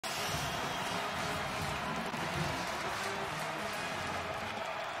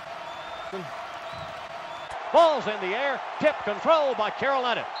Boston. Ball's in the air, tip control by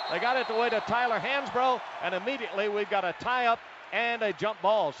Carolina. They got it away to Tyler Hansbrough, and immediately we've got a tie-up and a jump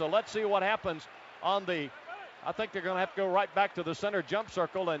ball. So let's see what happens on the, I think they're going to have to go right back to the center jump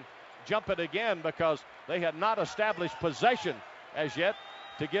circle and jump it again because they had not established possession as yet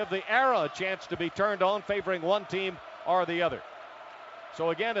to give the arrow a chance to be turned on, favoring one team or the other. So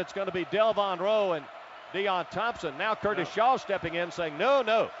again, it's going to be Delvon Rowe and Deon Thompson. Now Curtis Shaw stepping in saying,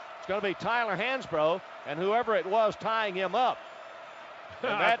 no. It's going to be Tyler Hansbrough and whoever it was tying him up.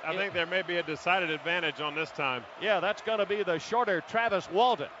 I think there may be a decided advantage on this time. Yeah, that's going to be the shorter Travis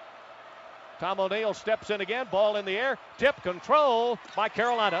Walton. Tom O'Neill steps in again, ball in the air, tip control by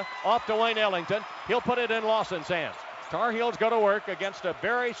Carolina, off to Wayne Ellington. He'll put it in Lawson's hands. Tar Heels go to work against a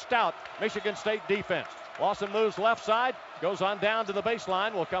very stout Michigan State defense. Lawson moves left side, goes on down to the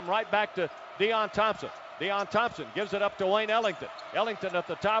baseline, will come right back to Deon Thompson. Deon Thompson gives it up to Wayne Ellington. Ellington at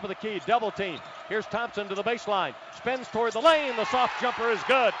the top of the key, double team. Here's Thompson to the baseline, spins toward the lane. The soft jumper is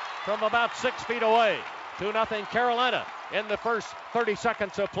good from about 6 feet away. 2-0 Carolina in the first 30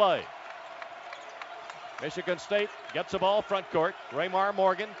 seconds of play. Michigan State gets the ball front court. Raymar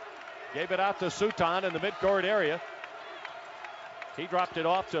Morgan gave it out to Suton in the midcourt area. He dropped it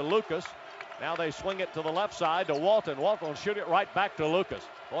off to Lucas. Now they swing it to the left side to Walton. Walton will shoot it right back to Lucas.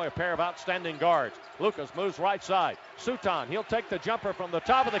 Boy, a pair of outstanding guards. Lucas moves right side. Suton, he'll take the jumper from the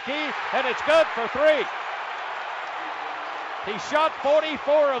top of the key, and it's good for three. He shot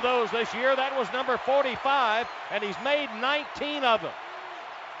 44 of those this year. That was number 45, and he's made 19 of them.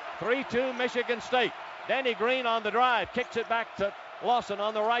 3-2 Michigan State. Danny Green on the drive, kicks it back to Lawson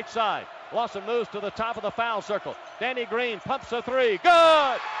on the right side. Lawson moves to the top of the foul circle. Danny Green pumps a three.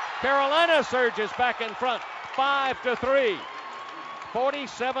 Good! Carolina surges back in front, 5-3.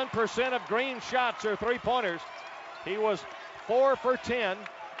 47% of Green's shots are three-pointers. He was 4 for 10.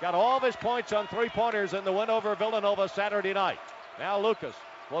 Got all of his points on three-pointers in the win over Villanova Saturday night. Now Lucas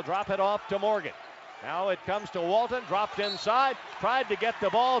will drop it off to Morgan. Now it comes to Walton, dropped inside, tried to get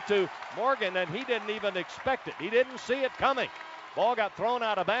the ball to Morgan, and he didn't even expect it. He didn't see it coming. Ball got thrown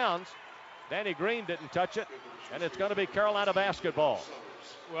out of bounds. Danny Green didn't touch it, and it's going to be Carolina basketball.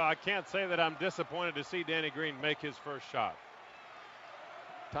 Well, I can't say that I'm disappointed to see Danny Green make his first shot.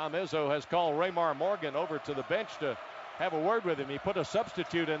 Tom Izzo has called Raymar Morgan over to the bench to have a word with him. He put a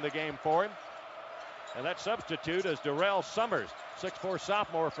substitute in the game for him, and that substitute is Darrell Summers, 6'4"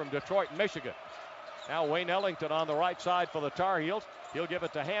 sophomore from Detroit, Michigan. Now Wayne Ellington on the right side for the Tar Heels. He'll give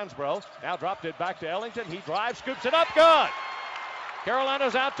it to Hansbrough. Now dropped it back to Ellington. He drives, scoops it up, good!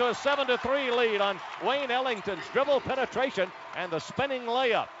 Carolina's out to a 7-3 lead on Wayne Ellington's dribble penetration and the spinning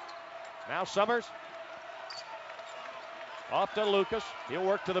layup. Now Summers off to Lucas. He'll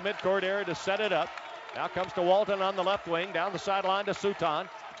work to the midcourt area to set it up. Now comes to Walton on the left wing, down the sideline to Suton.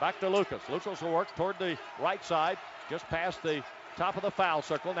 Back to Lucas. Lucas will work toward the right side, just past the top of the foul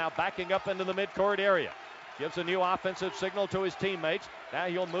circle. Now backing up into the midcourt area. Gives a new offensive signal to his teammates. Now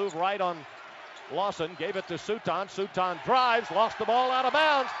he'll move right on Lawson. Gave it to Suton. Suton drives, lost the ball out of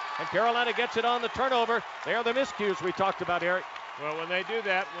bounds, and Carolina gets it on the turnover. They're the miscues we talked about, Eric. Well, when they do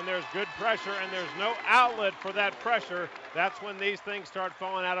that, when there's good pressure and there's no outlet for that pressure, that's when these things start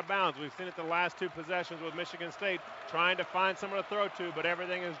falling out of bounds. We've seen it the last two possessions with Michigan State, trying to find someone to throw to, but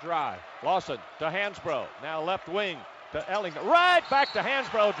everything is dry. Lawson to Hansbrough. Now left wing to Ellington. Right back to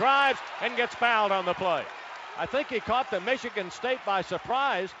Hansbrough. Drives and gets fouled on the play. I think he caught the Michigan State by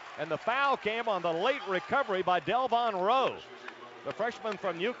surprise, and the foul came on the late recovery by Delvon Rowe, the freshman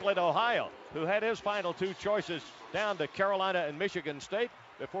from Euclid, Ohio, who had his final two choices down to Carolina and Michigan State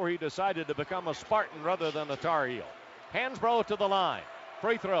before he decided to become a Spartan rather than a Tar Heel. Hansbrough to the line.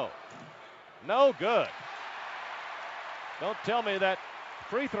 Free throw. No good. Don't tell me that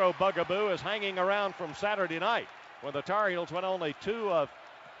free throw bugaboo is hanging around from Saturday night when the Tar Heels went only 2 of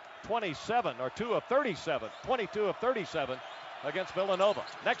 27 or 2 of 37, 22 of 37 against Villanova.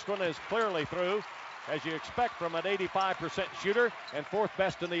 Next one is clearly through, as you expect from an 85% shooter and fourth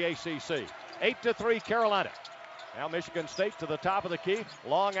best in the ACC. 8-3 Carolina. Now Michigan State to the top of the key.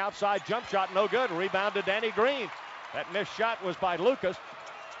 Long outside jump shot, no good. Rebound to Danny Green. That missed shot was by Lucas.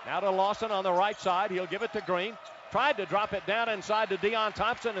 Now to Lawson on the right side. He'll give it to Green. Tried to drop it down inside to Deon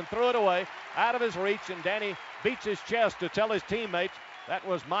Thompson and threw it away out of his reach. And Danny beats his chest to tell his teammates that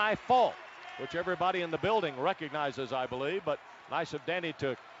was my fault, which everybody in the building recognizes, I believe. But nice of Danny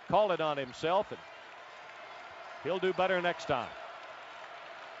to call it on himself, and he'll do better next time.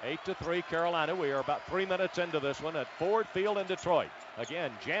 8-3 Carolina. We are about 3 minutes into this one at Ford Field in Detroit.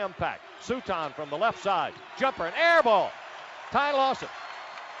 Again, jam-packed. Suton from the left side. Jumper, an air ball. Ty Lawson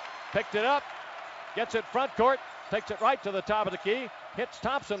picked it up, gets it front court, takes it right to the top of the key. hits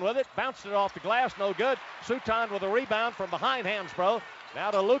Thompson with it, bounced it off the glass, no good. Suton with a rebound from behind Hansbrough.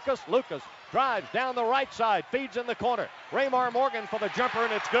 Now to Lucas. Lucas drives down the right side, feeds in the corner. Raymar Morgan for the jumper,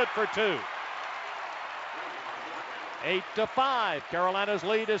 and it's good for 2. 8-5. Carolina's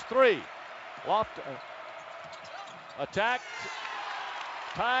lead is 3. Loft attacked.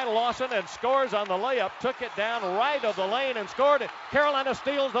 Ty Lawson and scores on the layup. Took it down right of the lane and scored it. Carolina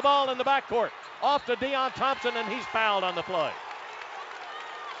steals the ball in the backcourt. Off to Deion Thompson, and he's fouled on the play.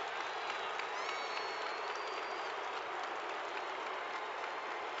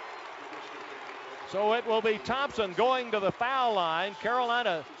 So it will be Thompson going to the foul line.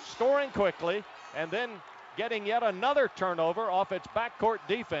 Carolina scoring quickly and then getting yet another turnover off its backcourt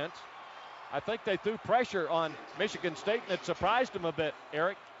defense. I think they threw pressure on Michigan State, and it surprised them a bit,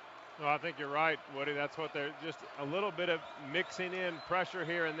 Eric. Well, I think you're right, Woody. That's what they're just a little bit of mixing in pressure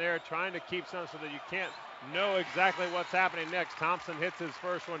here and there, trying to keep some so that you can't know exactly what's happening next. Thompson hits his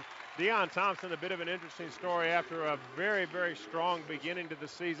first one. Deion Thompson, a bit of an interesting story after a very, very strong beginning to the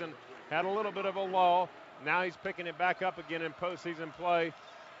season. Had a little bit of a lull. Now he's picking it back up again in postseason play.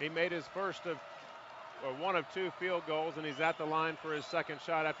 He made his first of one of 2 field goals, and he's at the line for his second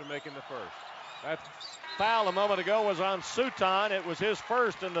shot after making the first. That foul a moment ago was on Suton. It was his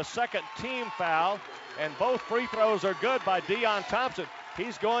first and the second team foul, and both free throws are good by Deion Thompson.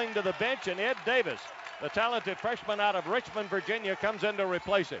 He's going to the bench, and Ed Davis, the talented freshman out of Richmond, Virginia, comes in to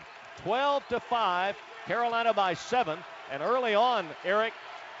replace him. 12-5, Carolina by 7, and early on, Eric,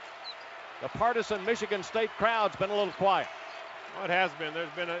 the partisan Michigan State crowd's been a little quiet. Well, it has been.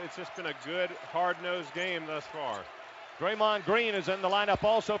 It's just been a good, hard-nosed game thus far. Draymond Green is in the lineup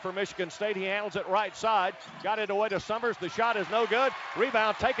also for Michigan State. He handles it right side. Got it away to Summers. The shot is no good.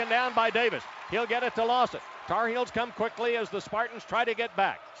 Rebound taken down by Davis. He'll get it to Lawson. Tar Heels come quickly as the Spartans try to get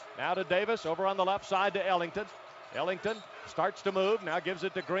back. Now to Davis over on the left side to Ellington. Ellington starts to move. Now gives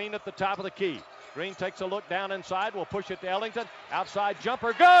it to Green at the top of the key. Green takes a look down inside. Will push it to Ellington. Outside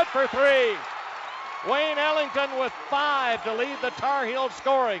jumper. Good for 3. Wayne Ellington with 5 to lead the Tar Heels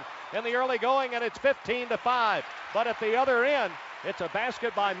scoring in the early going, and it's 15-5. But at the other end, it's a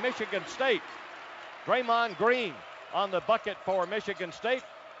basket by Michigan State. Draymond Green on the bucket for Michigan State.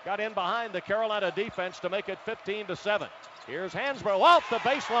 Got in behind the Carolina defense to make it 15-7. Here's Hansbrough off the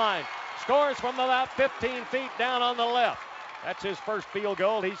baseline. Scores from about 15 feet down on the left. That's his first field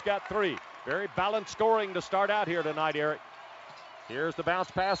goal. He's got 3. Very balanced scoring to start out here tonight, Eric. Here's the bounce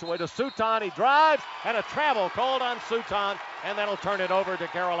pass away to Suton. He drives, and a travel called on Suton, and that'll turn it over to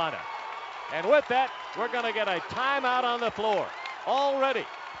Carolina. And with that, we're going to get a timeout on the floor. Already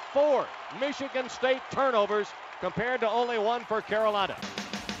 4 Michigan State turnovers compared to only 1 for Carolina.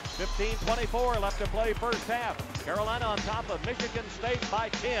 15-24 left to play first half. Carolina on top of Michigan State by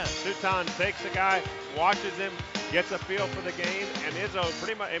 10. Suton takes the guy, watches him, gets a feel for the game, and Izzo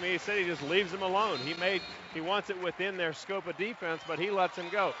pretty much, he said he just leaves him alone. He wants it within their scope of defense, but he lets him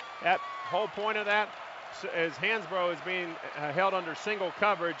go. That whole point of that is Hansbrough is being held under single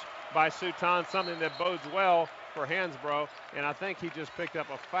coverage by Suton, something that bodes well for Hansbrough, and I think he just picked up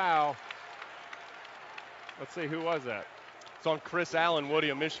a foul. Let's see, who was that? It's on Chris Allen, Woody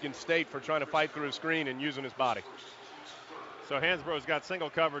of Michigan State, for trying to fight through a screen and using his body. So Hansbrough's got single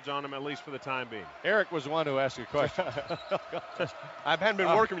coverage on him, at least for the time being. Eric was the one who asked you a question. I haven't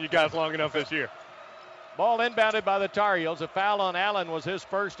been working with you guys long enough this year. Ball inbounded by the Tar Heels. A foul on Allen was his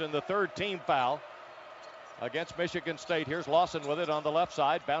first and the third team foul against Michigan State. Here's Lawson with it on the left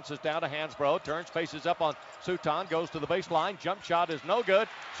side. Bounces down to Hansbrough. Turns, faces up on Suton. Goes to the baseline. Jump shot is no good.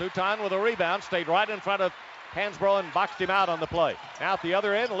 Suton with a rebound. Stayed right in front of Hansbrough and boxed him out on the play. Now at the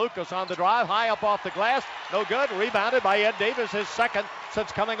other end, Lucas on the drive. High up off the glass. No good. Rebounded by Ed Davis, his second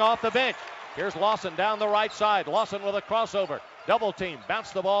since coming off the bench. Here's Lawson down the right side. Lawson with a crossover. Double team.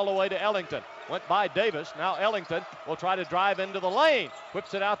 Bounced the ball away to Ellington. Went by Davis. Now Ellington will try to drive into the lane.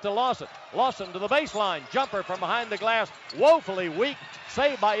 Whips it out to Lawson. Lawson to the baseline. Jumper from behind the glass. Woefully weak.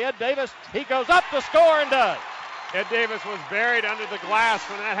 Saved by Ed Davis. He goes up to score and does. Ed Davis was buried under the glass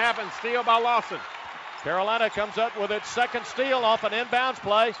when that happened. Steal by Lawson. Carolina comes up with its second steal off an inbounds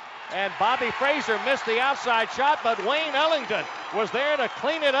play. And Bobby Fraser missed the outside shot, but Wayne Ellington was there to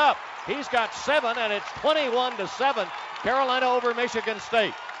clean it up. He's got 7, and it's 21-7. Carolina over Michigan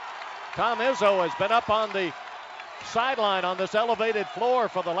State. Tom Izzo has been up on the sideline on this elevated floor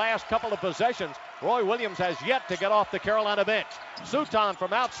for the last couple of possessions. Roy Williams has yet to get off the Carolina bench. Suton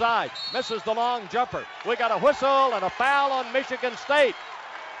from outside misses the long jumper. We got a whistle and a foul on Michigan State.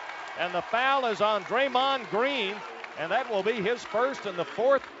 And the foul is on Draymond Green, and that will be his first and the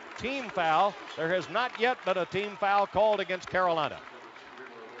 4th team foul. There has not yet been a team foul called against Carolina.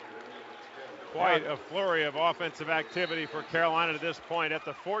 Quite a flurry of offensive activity for Carolina to this point. At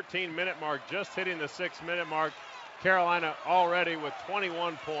the 14-minute mark, just hitting the 6-minute mark, Carolina already with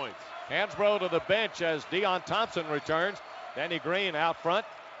 21 points. Hansbrough to the bench as Deion Thompson returns. Danny Green out front.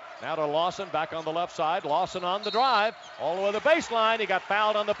 Now to Lawson, back on the left side. Lawson on the drive, all the way to the baseline. He got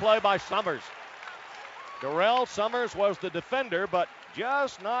fouled on the play by Summers. Darrell Summers was the defender, but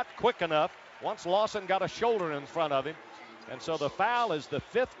just not quick enough once Lawson got a shoulder in front of him. And so the foul is the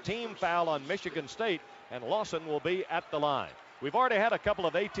 5th team foul on Michigan State, and Lawson will be at the line. We've already had a couple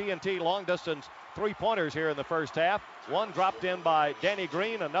of AT&T long-distance three-pointers here in the first half. One dropped in by Danny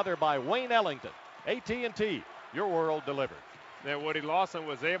Green, another by Wayne Ellington. AT&T, your world delivered. Now, Woody Lawson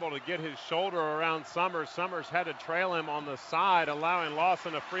was able to get his shoulder around Summers. Summers had to trail him on the side, allowing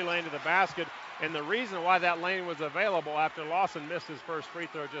Lawson a free lane to the basket. And the reason why that lane was available after Lawson missed his first free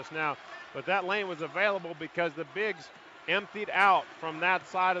throw just now, but that lane was available because the bigs emptied out from that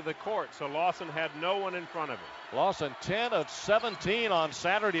side of the court. So Lawson had no one in front of him. Lawson 10 of 17 on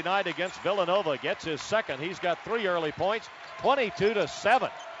Saturday night against Villanova. Gets his second. He's got 3 early points,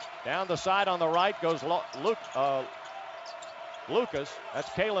 22-7. Down the side on the right goes Lucas. That's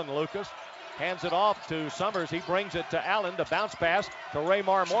Kalen Lucas. Hands it off to Summers. He brings it to Allen. The bounce pass to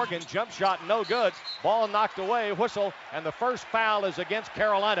Raymar Morgan. Jump shot no good. Ball knocked away. Whistle. And the first foul is against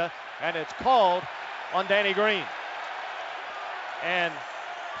Carolina. And it's called on Danny Green. And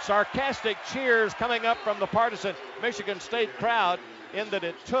sarcastic cheers coming up from the partisan Michigan State crowd in that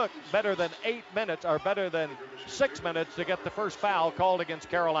it took better than 8 minutes or better than 6 minutes to get the first foul called against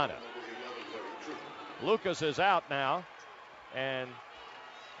Carolina. Lucas is out now, and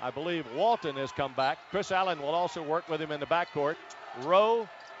I believe Walton has come back. Chris Allen will also work with him in the backcourt. Rowe,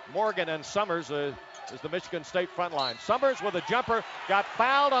 Morgan, and Summers is the Michigan State front line. Summers with a jumper, got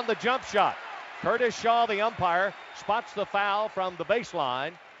fouled on the jump shot. Curtis Shaw, the umpire, spots the foul from the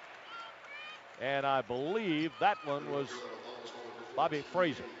baseline. And I believe that one was Bobby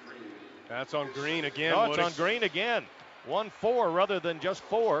Fraser. That's on Green again. No, it's on Green again. 1-4 rather than just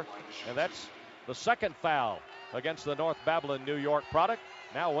 4. And that's the second foul against the North Babylon, New York product.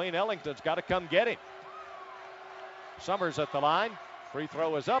 Now Wayne Ellington's got to come get him. Summers at the line. Free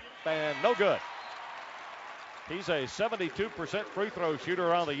throw is up and no good. He's a 72% free throw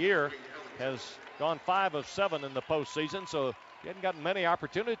shooter on the year. Has gone 5 of 7 in the postseason, so he hadn't gotten many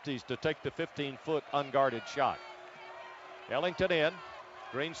opportunities to take the 15-foot unguarded shot. Ellington in.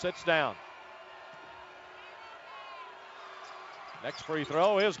 Green sits down. Next free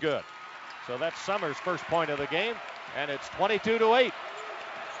throw is good. So that's Summers' first point of the game, and it's 22-8.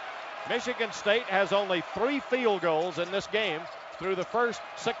 Michigan State has only 3 field goals in this game through the first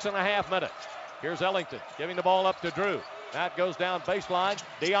 6.5 minutes. Here's Ellington giving the ball up to Drew. That goes down baseline.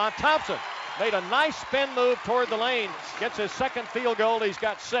 Deion Thompson made a nice spin move toward the lane. Gets his second field goal. He's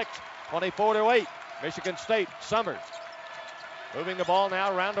got 6. 24-8. Michigan State, Summers. Moving the ball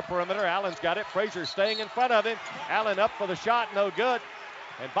now around the perimeter. Allen's got it. Frazier staying in front of him. Allen up for the shot. No good.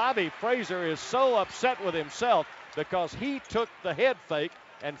 And Bobby Frazier is so upset with himself because he took the head fake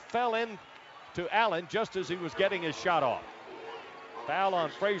and fell into Allen just as he was getting his shot off. Foul on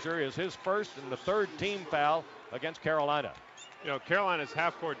Frazier is his first and the 3rd team foul against Carolina. You know, Carolina's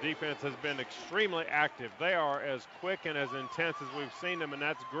half-court defense has been extremely active. They are as quick and as intense as we've seen them, and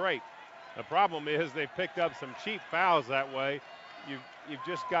that's great. The problem is they've picked up some cheap fouls that way. You've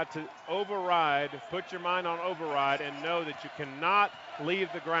just got to override, put your mind on override, and know that you cannot leave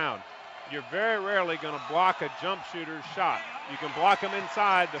the ground. You're very rarely going to block a jump shooter's shot. You can block them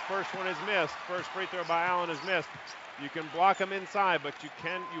inside. The first one is missed. First free throw by Allen is missed. You can block them inside, but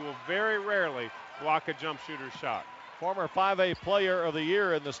you will very rarely block a jump shooter's shot. Former 5A Player of the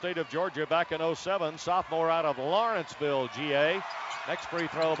Year in the state of Georgia back in 07, sophomore out of Lawrenceville, GA. Next free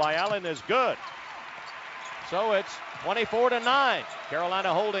throw by Allen is good. So it's 24-9.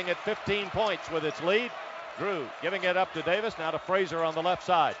 Carolina holding at 15 points with its lead. Drew giving it up to Davis, now to Frazier on the left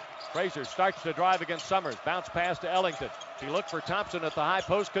side. Frazier starts to drive against Summers. Bounce pass to Ellington. He looked for Thompson at the high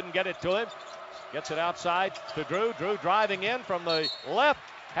post, couldn't get it to him. Gets it outside to Drew. Drew driving in from the left.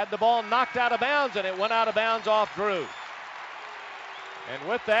 Had the ball knocked out of bounds, and it went out of bounds off Drew. And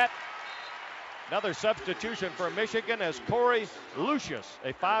with that, another substitution for Michigan as Corey Lucius,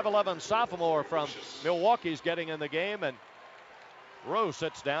 a 5'11 sophomore from Milwaukee, is getting in the game, and Rowe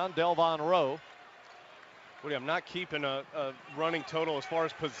sits down, Delvon Rowe. Woody, I'm not keeping a running total as far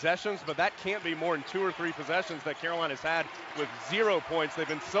as possessions, but that can't be more than 2 or 3 possessions that Carolina's had with 0 points. They've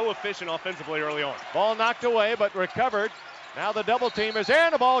been so efficient offensively early on. Ball knocked away, but recovered. Now the double team is there,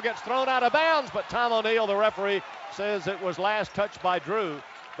 and the ball gets thrown out of bounds, but Tom O'Neill, the referee, says it was last touched by Drew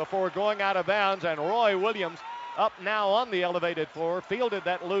before going out of bounds, and Roy Williams up now on the elevated floor, fielded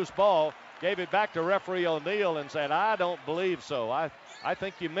that loose ball gave it back to referee O'Neal and said, I don't believe so. I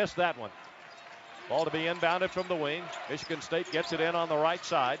think you missed that one. Ball to be inbounded from the wing. Michigan State gets it in on the right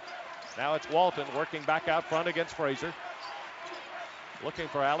side. Now it's Walton working back out front against Frazier. Looking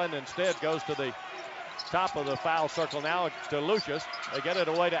for Allen. Instead goes to the top of the foul circle now to Lucius. They get it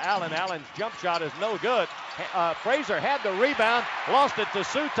away to Allen. Allen's jump shot is no good. Frazier had the rebound, lost it to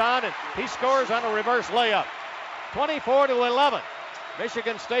Suton, and he scores on a reverse layup. 24-11.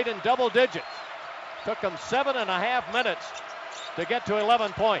 Michigan State in double digits. Took them 7.5 minutes to get to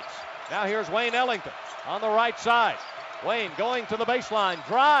 11 points. Now here's Wayne Ellington on the right side. Wayne going to the baseline,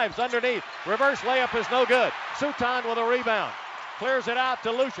 drives underneath. Reverse layup is no good. Suton with a rebound. Clears it out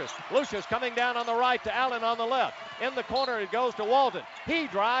to Lucius. Lucius coming down on the right to Allen on the left. In the corner it goes to Walton. He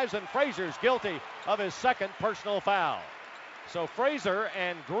drives and Frazier's guilty of his second personal foul. So Frazier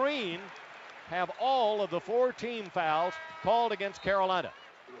and Green have all of the 4 team fouls called against Carolina.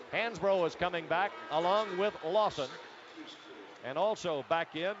 Hansbrough is coming back along with Lawson. And also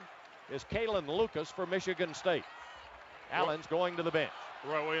back in is Kalen Lucas for Michigan State. Allen's going to the bench.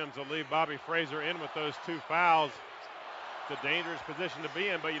 Roy Williams will leave Bobby Frazier in with those 2 fouls. It's a dangerous position to be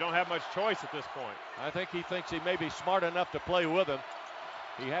in, but you don't have much choice at this point. I think he thinks he may be smart enough to play with him.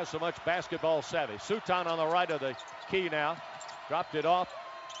 He has so much basketball savvy. Suton on the right of the key now. Dropped it off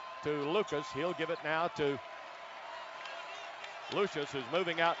to Lucas. He'll give it now to Lucius, who's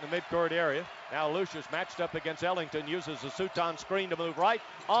moving out in the midcourt area. Now Lucius matched up against Ellington, uses the Suton screen to move right.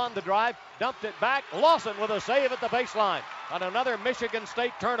 On the drive, dumped it back. Lawson with a save at the baseline on another Michigan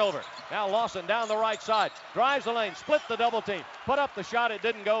State turnover. Now Lawson down the right side, drives the lane, split the double team, put up the shot, it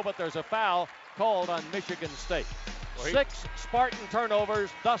didn't go, but there's a foul called on Michigan State. 6 Spartan turnovers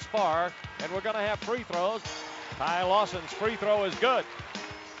thus far, and we're going to have free throws. Ty Lawson's free throw is good.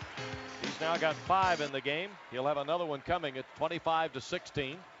 He's now got 5 in the game. He'll have another one coming at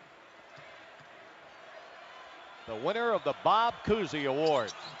 25-16. The winner of the Bob Cousy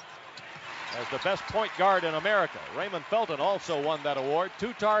Award as the best point guard in America. Raymond Felton also won that award.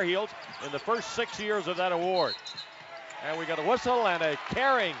 2 Tar Heels in the first 6 years of that award. And we got a whistle and a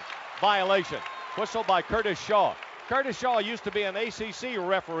carrying violation. Whistle by Curtis Shaw. Curtis Shaw used to be an ACC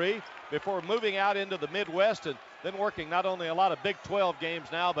referee before moving out into the Midwest and then working not only a lot of Big 12 games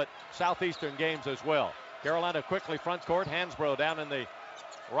now, but Southeastern games as well. Carolina quickly front court. Hansbrough down in the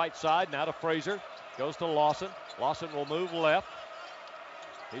right side. Now to Frazier. Goes to Lawson. Lawson will move left.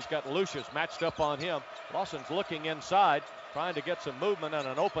 He's got Lucius matched up on him. Lawson's looking inside, trying to get some movement and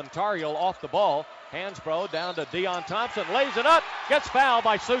an open Tar Heel off the ball. Hansbrough down to Deon Thompson. Lays it up. Gets fouled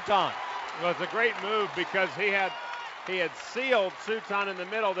by Suton. Well, it's a great move because he had sealed Suton in the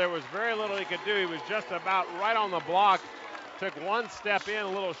middle. There was very little he could do. He was just about right on the block. Took one step in, a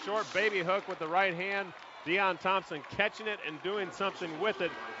little short baby hook with the right hand. Deon Thompson catching it and doing something with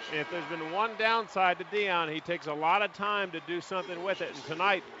it. And if there's been one downside to Deon, he takes a lot of time to do something with it. And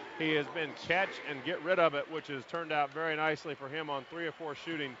tonight he has been catch and get rid of it, which has turned out very nicely for him on 3 or 4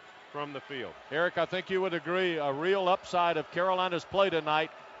 shooting from the field. Eric, I think you would agree a real upside of Carolina's play tonight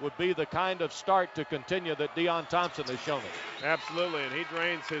would be the kind of start to continue that Deon Thompson has shown us. Absolutely, and he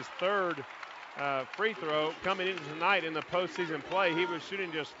drains his 3rd free throw coming into tonight in the postseason play. He was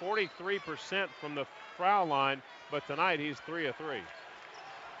shooting just 43% from the foul line, but tonight he's 3 of 3.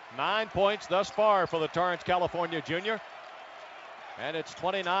 9 points thus far for the Torrance, California junior. And it's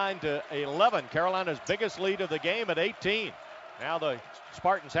 29-11. Carolina's biggest lead of the game at 18. Now the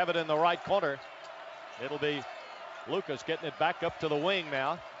Spartans have it in the right corner. It'll be Lucas getting it back up to the wing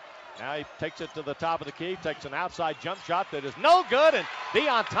now. Now he takes it to the top of the key, takes an outside jump shot that is no good, and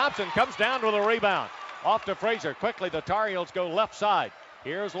Deon Thompson comes down with a rebound. Off to Frazier. Quickly the Tar Heels go left side.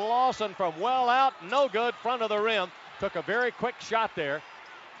 Here's Lawson from well out, no good, front of the rim. Took a very quick shot there.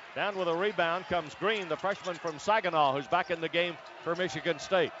 Down with a rebound comes Green, the freshman from Saginaw, who's back in the game for Michigan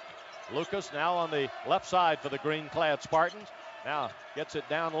State. Lucas now on the left side for the green-clad Spartans. Now gets it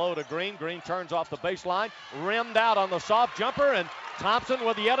down low to Green. Green turns off the baseline, rimmed out on the soft jumper, and Thompson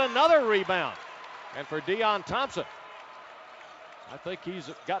with yet another rebound. And for Deon Thompson, I think he's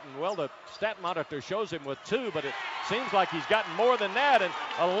gotten, well, the stat monitor shows him with 2, but it seems like he's gotten more than that. And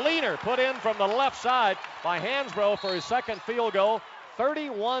a leaner put in from the left side by Hansbrough for his 2nd field goal.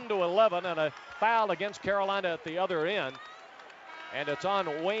 31-11, and a foul against Carolina at the other end. And it's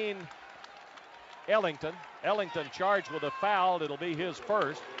on Wayne Ellington. Ellington charged with a foul. It'll be his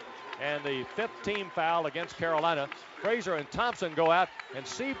 1st. And the 5th team foul against Carolina. Frazier and Thompson go out, and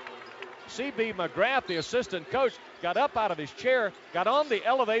C.B. McGrath, the assistant coach, got up out of his chair, got on the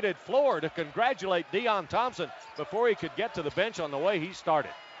elevated floor to congratulate Deon Thompson before he could get to the bench on the way he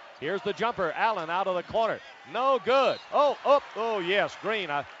started. Here's the jumper. Allen out of the corner. No good. Oh, yes, Green.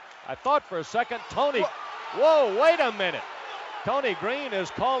 I thought for a second, Tony. Whoa, wait a minute. Tony Green is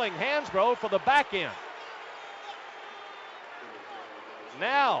calling Hansbrough for the back end.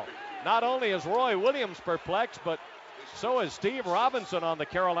 Now, not only is Roy Williams perplexed, but so is Steve Robinson on the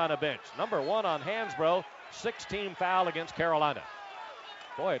Carolina bench. Number 1 on Hansbrough, 6-team foul against Carolina.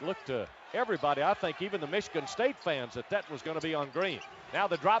 Boy, it looked to everybody, I think even the Michigan State fans, that was going to be on Green. Now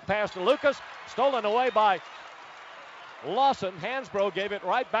the drop pass to Lucas, stolen away by Lawson. Hansbrough gave it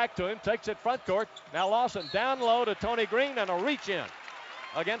right back to him, takes it front court. Now Lawson down low to Tony Green and a reach in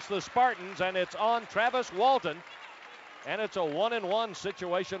against the Spartans, and it's on Travis Walton. And it's a 1-and-1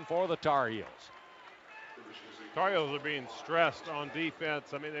 situation for the Tar Heels. Tar Heels are being stressed on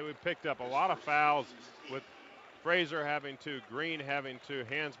defense. I mean, they picked up a lot of fouls with Fraser having 2, Green having 2,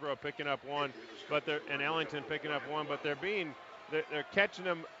 Hansbrough picking up 1, and Ellington picking up 1. But they're catching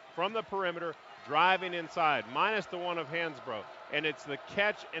them from the perimeter, driving inside, minus the 1 of Hansbrough. And it's the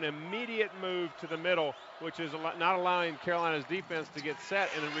catch and immediate move to the middle, which is not allowing Carolina's defense to get set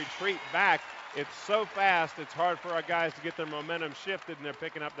and then retreat back. It's so fast, it's hard for our guys to get their momentum shifted, and they're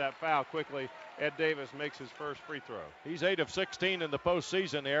picking up that foul quickly. Ed Davis makes his first free throw. He's 8 of 16 in the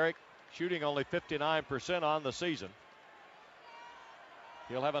postseason, Eric, shooting only 59% on the season.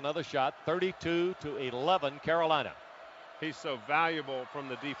 He'll have another shot, 32-11, Carolina. He's so valuable from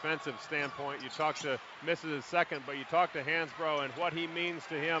the defensive standpoint. You talk to, misses his second, but you talk to Hansbrough and what he means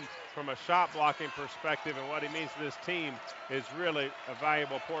to him from a shot blocking perspective and what he means to this team is really a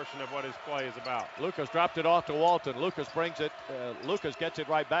valuable portion of what his play is about. Lucas dropped it off to Walton. Lucas brings it, Lucas gets it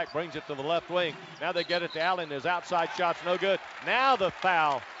right back, brings it to the left wing. Now they get it to Allen. His outside shot's no good. Now the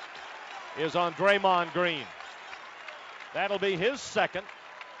foul is on Draymond Green. That'll be his second.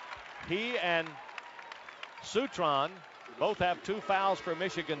 He and Sutron both have 2 fouls for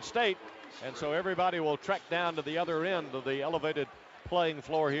Michigan State, and so everybody will trek down to the other end of the elevated playing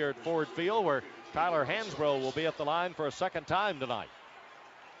floor here at Ford Field, where Tyler Hansbrough will be at the line for a second time tonight.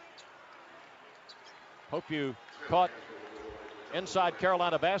 Hope you caught Inside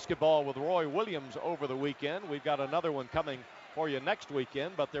Carolina Basketball with Roy Williams over the weekend. We've got another one coming for you next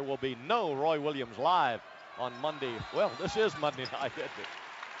weekend, but there will be no Roy Williams live on Monday. Well, this is Monday night, isn't it?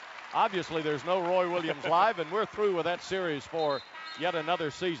 Obviously, there's no Roy Williams live, and we're through with that series for yet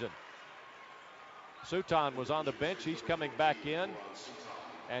another season. Sutton was on the bench. He's coming back in,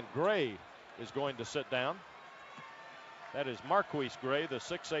 and Gray is going to sit down. That is Marquise Gray, the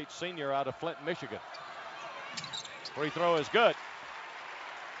 6'8 senior out of Flint, Michigan. Free throw is good.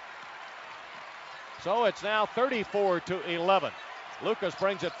 So it's now 34-11. Lucas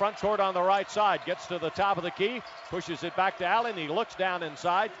brings it front court on the right side, gets to the top of the key, pushes it back to Allen. He looks down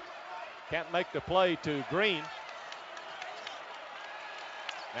inside. Can't make the play to Green.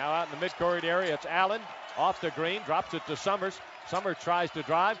 Now out in the midcourt area, it's Allen off to Green, drops it to Summers. Summers tries to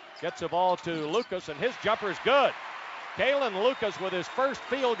drive, gets the ball to Lucas, and his jumper's good. Kalen Lucas with his first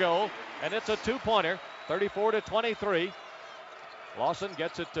field goal, and it's a 2-pointer, 34-23. Lawson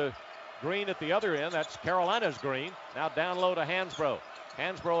gets it to Green at the other end. That's Carolina's Green. Now down low to Hansbrough.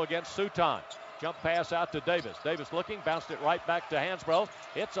 Hansbrough against Sutton. Jump pass out to Davis. Davis looking, bounced it right back to Hansbrough.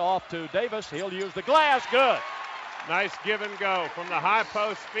 It's off to Davis. He'll use the glass. Good. Nice give and go from the high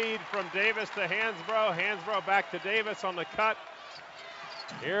post feed from Davis to Hansbrough. Hansbrough back to Davis on the cut.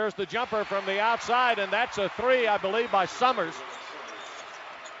 Here's the jumper from the outside, and that's a 3, I believe, by Summers.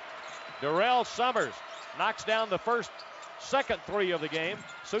 Darrell Summers knocks down the second 3 of the game.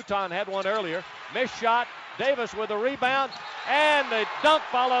 Sutton had one earlier. Missed shot. Davis with a rebound, and the dunk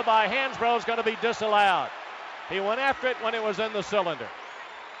followed by Hansbrough is going to be disallowed. He went after it when it was in the cylinder.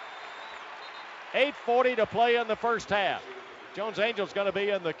 8:40 to play in the first half. Jones Angel's going to be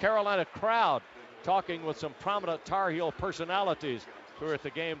in the Carolina crowd talking with some prominent Tar Heel personalities who are at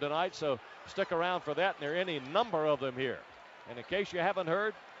the game tonight, so stick around for that, and there are any number of them here. And in case you haven't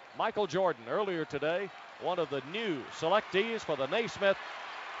heard, Michael Jordan earlier today, one of the new selectees for the Naismith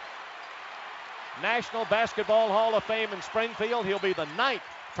National Basketball Hall of Fame in Springfield. He'll be the 9th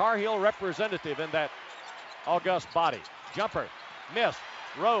Tar Heel representative in that august body. Jumper, missed.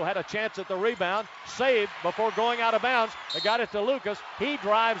 Rowe had a chance at the rebound, saved before going out of bounds. They got it to Lucas. He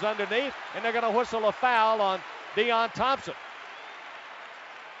drives underneath, and they're going to whistle a foul on Deion Thompson.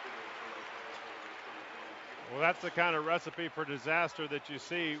 Well, that's the kind of recipe for disaster that you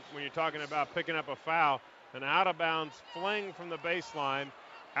see when you're talking about picking up a foul. An out-of-bounds fling from the baseline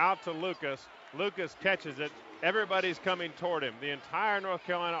out to Lucas. Lucas catches it. Everybody's coming toward him. The entire North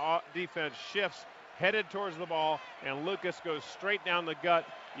Carolina defense shifts, headed towards the ball, and Lucas goes straight down the gut.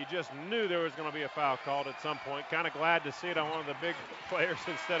 You just knew there was going to be a foul called at some point. Kind of glad to see it on one of the big players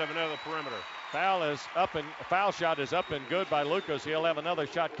instead of another perimeter. Foul shot is up and good by Lucas. He'll have another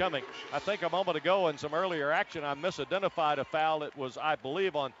shot coming. I think a moment ago in some earlier action, I misidentified a foul. It was, I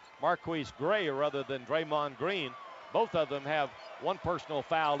believe, on Marquise Gray rather than Draymond Green. Both of them have one personal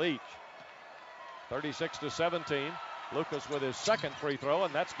foul each. 36-17. Lucas with his second free throw,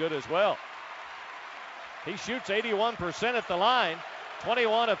 and that's good as well. He shoots 81% at the line,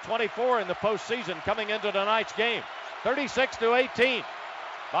 21 of 24 in the postseason coming into tonight's game. 36-18.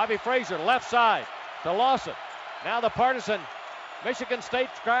 Bobby Frazier, left side to Lawson. Now the partisan Michigan State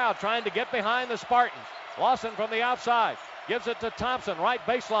crowd trying to get behind the Spartans. Lawson from the outside gives it to Thompson, right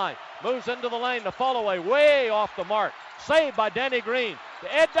baseline. Moves into the lane. The fall away way off the mark. Saved by Danny Green.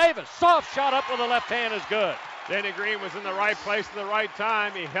 To Ed Davis. Soft shot up with the left hand is good. Danny Green was in the right place at the right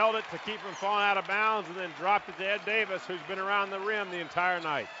time. He held it to keep him falling out of bounds and then dropped it to Ed Davis, who's been around the rim the entire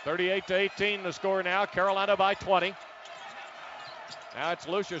night. 38-18 the score now. Carolina by 20. Now it's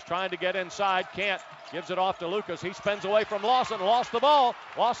Lucius trying to get inside. Can't. Gives it off to Lucas. He spins away from Lawson. Lost the ball.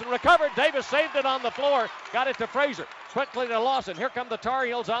 Lawson recovered. Davis saved it on the floor. Got it to Frazier. Quickly to Lawson. Here come the Tar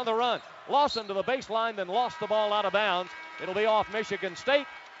Heels on the run. Lawson to the baseline, then lost the ball out of bounds. It'll be off Michigan State.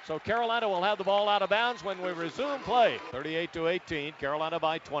 So Carolina will have the ball out of bounds when we resume play. 38-18. Carolina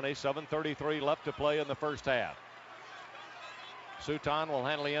by 20. 7:33 left to play in the first half. Suton will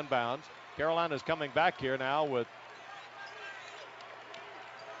handle the inbounds. Carolina's coming back here now with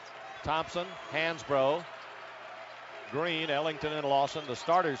Thompson, Hansbrough, Green, Ellington, and Lawson, the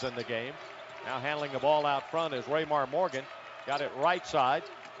starters in the game. Now handling the ball out front is Raymar Morgan. Got it right side.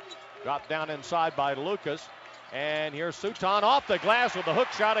 Dropped down inside by Lucas. And here's Suton off the glass with the hook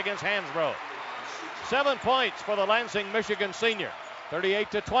shot against Hansbrough. 7 points for the Lansing, Michigan senior.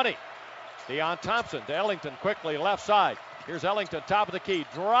 38-20. Deion Thompson to Ellington quickly left side. Here's Ellington, top of the key,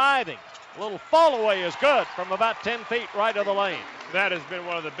 driving. A little fall away is good from about 10 feet right of the lane. That has been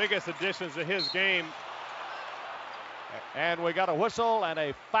one of the biggest additions to his game. And we got a whistle and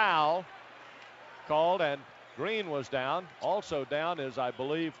a foul called, and Green was down. Also down is, I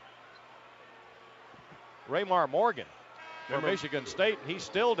believe, Raymar Morgan for Michigan State. He's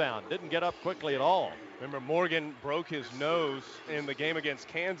still down. Didn't get up quickly at all. Remember, Morgan broke his nose in the game against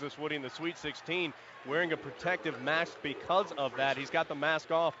Kansas, winning the Sweet 16, wearing a protective mask because of that. He's got the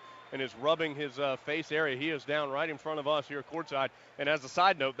mask off and is rubbing his face area. He is down right in front of us here courtside. And as a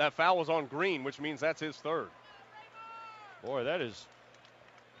side note, that foul was on Green, which means that's his third. Boy, that is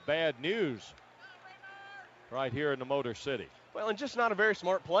bad news right here in the Motor City. Well, and just not a very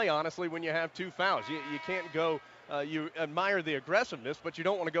smart play, honestly, when you have two fouls. You can't go, you admire the aggressiveness, but you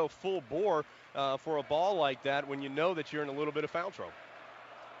don't want to go full bore for a ball like that when you know that you're in a little bit of foul trouble.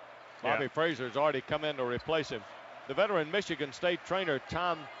 Bobby Frazier's already come in to replace him. The veteran Michigan State trainer,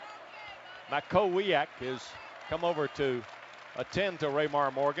 Tom Makowiak, has come over to attend to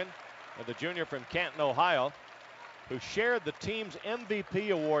Raymar Morgan, the junior from Canton, Ohio, who shared the team's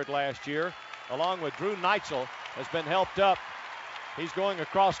MVP award last year, along with Drew Neitzel, has been helped up. He's going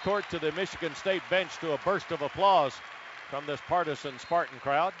across court to the Michigan State bench to a burst of applause from this partisan Spartan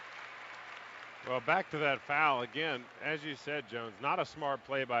crowd. Well, back to that foul again. As you said, Jones, not a smart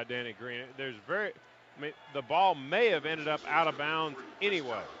play by Danny Green. The ball may have ended up out of bounds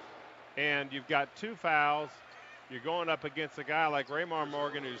anyway. And you've got two fouls. You're going up against a guy like Raymar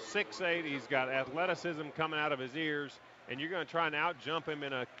Morgan, who's 6'8". He's got athleticism coming out of his ears, and you're going to try and out-jump him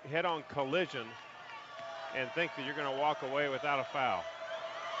in a head-on collision and think that you're going to walk away without a foul.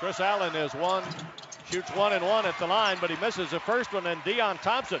 Chris Allen shoots 1 and 1 at the line, but he misses the first one, and Deion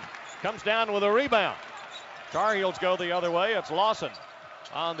Thompson comes down with a rebound. Tar Heels go the other way. It's Lawson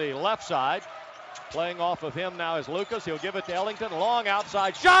on the left side. Playing off of him now is Lucas. He'll give it to Ellington. Long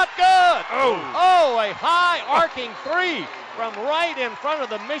outside shot. Good! Oh, a high arcing three from right in front of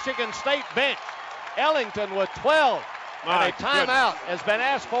the Michigan State bench. Ellington with 12. And a timeout has been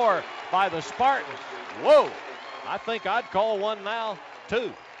asked for by the Spartans. Whoa! I think I'd call one now,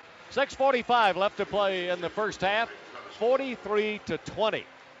 too. 6:45 left to play in the first half. 43-20.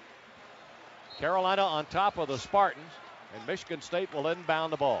 Carolina on top of the Spartans, and Michigan State will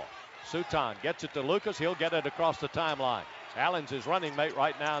inbound the ball. Suton gets it to Lucas. He'll get it across the timeline. Allen's his running mate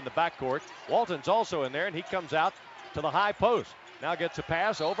right now in the backcourt. Walton's also in there, and he comes out to the high post. Now gets a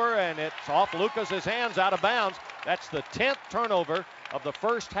pass over, and it's off Lucas's hands, out of bounds. That's the 10th turnover of the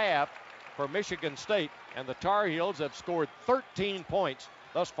first half for Michigan State, and the Tar Heels have scored 13 points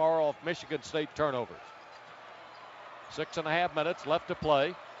thus far off Michigan State turnovers. 6.5 minutes left to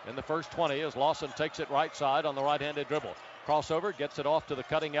play in the first 20 as Lawson takes it right side on the right-handed dribble. Crossover, gets it off to the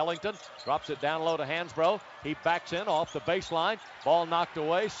cutting Ellington, drops it down low to Hansbrough. He backs in off the baseline. Ball knocked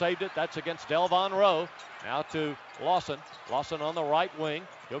away, saved it. That's against Delvon Rowe. Now to Lawson. Lawson on the right wing.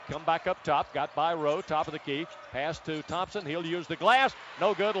 He'll come back up top. Got by Rowe, top of the key. Pass to Thompson. He'll use the glass.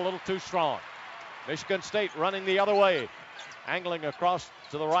 No good, a little too strong. Michigan State running the other way. Angling across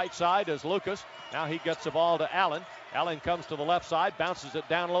to the right side is Lucas. Now he gets the ball to Allen. Allen comes to the left side, bounces it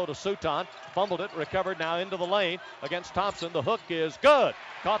down low to Suton. Fumbled it, recovered now into the lane against Thompson. The hook is good.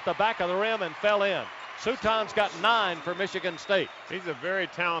 Caught the back of the rim and fell in. Suton's got 9 for Michigan State. He's a very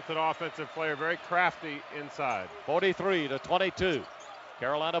talented offensive player, very crafty inside. 43-22.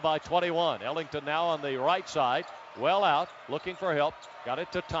 Carolina by 21. Ellington now on the right side. Well out, looking for help. Got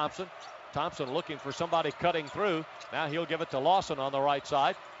it to Thompson. Thompson looking for somebody cutting through. Now he'll give it to Lawson on the right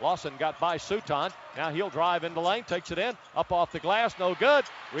side. Lawson got by Suton. Now he'll drive into the lane, takes it in, up off the glass, no good.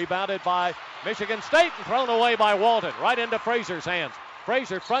 Rebounded by Michigan State and thrown away by Walton, right into Frazier's hands.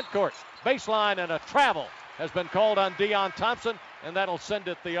 Frazier front court, baseline, and a travel has been called on Deion Thompson, and that'll send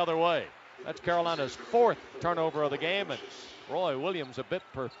it the other way. That's Carolina's 4th turnover of the game, and Roy Williams a bit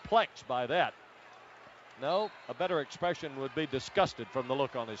perplexed by that. No, a better expression would be disgusted from the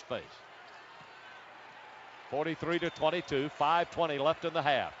look on his face. 43-22, 5:20 left in the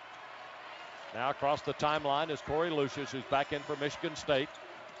half. Now across the timeline is Corey Lucius, who's back in for Michigan State.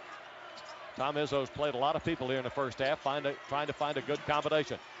 Tom Izzo's played a lot of people here in the first half, trying to find a good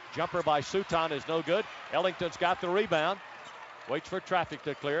combination. Jumper by Suton is no good. Ellington's got the rebound. Waits for traffic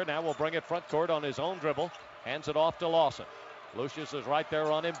to clear. Now will bring it front court on his own dribble. Hands it off to Lawson. Lucius is right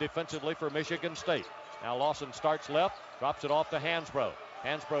there on him defensively for Michigan State. Now Lawson starts left, drops it off to Hansbrough.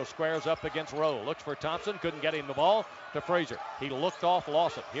 Hansbrough squares up against Rowe. Looks for Thompson. Couldn't get him the ball to Frazier. He looked off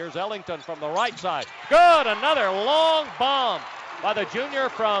Lawson. Here's Ellington from the right side. Good. Another long bomb by the junior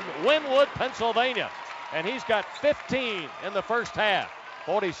from Wynwood, Pennsylvania. And he's got 15 in the first half.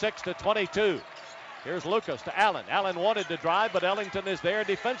 46-22. Here's Lucas to Allen. Allen wanted to drive, but Ellington is there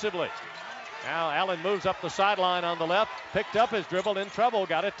defensively. Now Allen moves up the sideline on the left. Picked up his dribble, in trouble.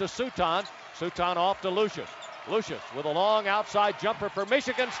 Got it to Suton. Suton off to Lucius. Lucius with a long outside jumper for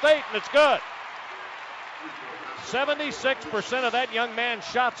Michigan State, and it's good. 76% of that young man's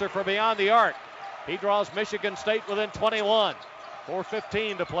shots are from beyond the arc. He draws Michigan State within 21.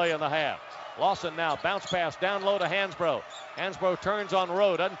 4:15 to play in the half. Lawson now, bounce pass down low to Hansbrough. Hansbrough turns on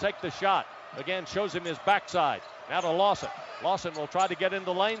Rowe, doesn't take the shot. Again, shows him his backside. Now to Lawson. Lawson will try to get in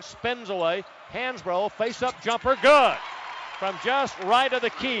the lane, spins away. Hansbrough, face-up jumper, good. From just right of the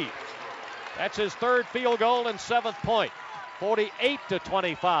key. That's his 3rd field goal and 7th point.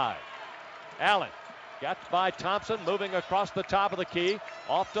 48-25. Allen got by Thompson, moving across the top of the key.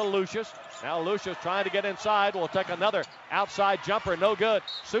 Off to Lucius. Now Lucius trying to get inside. Will take another outside jumper, no good.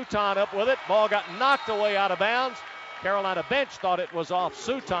 Suton up with it. Ball got knocked away out of bounds. Carolina bench thought it was off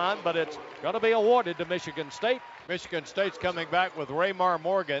Suton, but it's going to be awarded to Michigan State. Michigan State's coming back with Raymar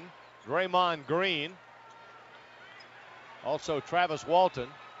Morgan, Draymond Green, also Travis Walton,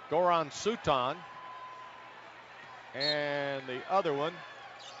 Goran Suton, and the other one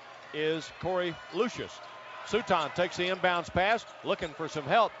is Corey Lucius. Suton takes the inbounds pass, looking for some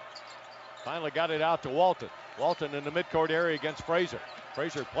help. Finally got it out to Walton. Walton in the midcourt area against Frazier.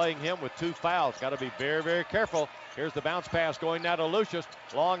 Frazier playing him with 2 fouls. Got to be very, very careful. Here's the bounce pass going now to Lucius.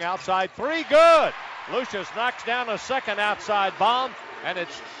 Long outside 3, good. Lucius knocks down a second outside bomb, and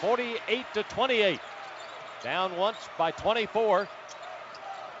it's 48-28. Down once by 24.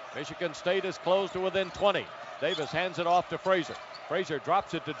 Michigan State is closed to within 20. Davis hands it off to Frazier. Frazier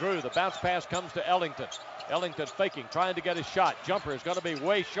drops it to Drew. The bounce pass comes to Ellington. Ellington faking, trying to get his shot. Jumper is going to be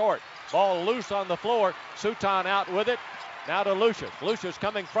way short. Ball loose on the floor. Suton out with it. Now to Lucius. Lucius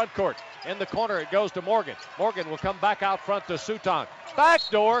coming front court. In the corner it goes to Morgan. Morgan will come back out front to Suton.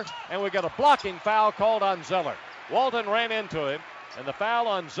 Backdoor, and we got a blocking foul called on Zeller. Walton ran into him, and the foul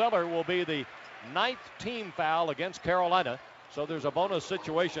on Zeller will be the 9th team foul against Carolina. So there's a bonus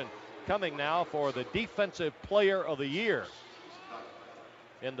situation coming now for the Defensive Player of the Year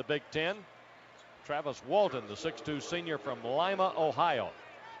in the Big Ten. Travis Walton, the 6'2 senior from Lima, Ohio.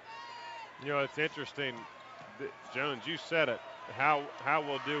 You know, it's interesting, Jones, you said it, how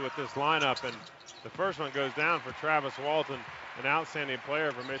we'll do with this lineup. And the first one goes down for Travis Walton, an outstanding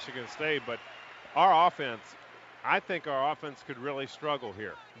player for Michigan State. But our offense, I think our offense could really struggle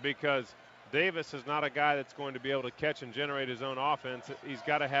here because Davis is not a guy that's going to be able to catch and generate his own offense. He's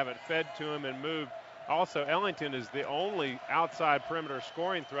got to have it fed to him and moved. Also, Ellington is the only outside perimeter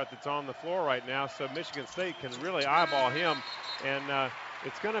scoring threat that's on the floor right now, so Michigan State can really eyeball him. And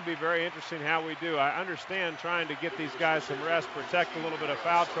it's going to be very interesting how we do. I understand trying to get these guys some rest, protect a little bit of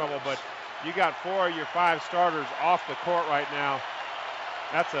foul trouble, but you got 4 of your 5 starters off the court right now.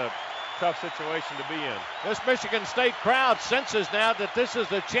 That's a tough situation to be in. This Michigan State crowd senses now that this is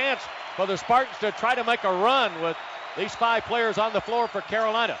the chance for the Spartans to try to make a run with These 5 players on the floor for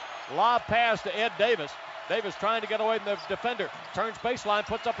Carolina. Lob pass to Ed Davis. Davis trying to get away from the defender. Turns baseline,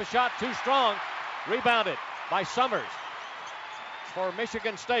 puts up a shot, too strong. Rebounded by Summers. For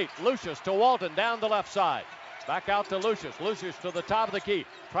Michigan State, Lucius to Walton down the left side. Back out to Lucius. Lucius to the top of the key.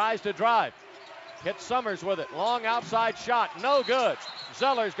 Tries to drive. Hits Summers with it. Long outside shot. No good.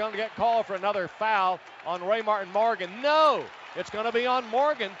 Zeller's going to get called for another foul on Ray Martin Morgan. No! It's going to be on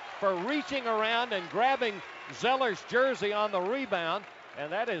Morgan for reaching around and grabbing Zeller's jersey on the rebound.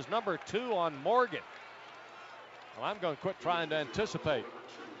 And that is number 2 on Morgan. Well, I'm going to quit trying to anticipate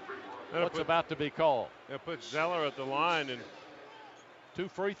what's about to be called. It puts Zeller at the line, and 2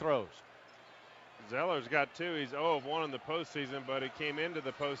 free throws. Zeller's got 2. He's 0 of 1 in the postseason, but he came into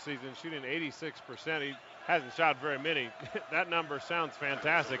the postseason shooting 86%. He hasn't shot very many. That number sounds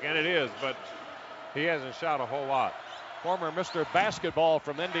fantastic, and it is, but he hasn't shot a whole lot. Former Mr. Basketball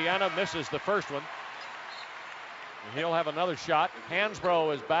from Indiana misses the first one. And he'll have another shot.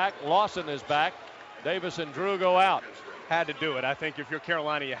 Hansbrough is back. Lawson is back. Davis and Drew go out. Had to do it. I think if you're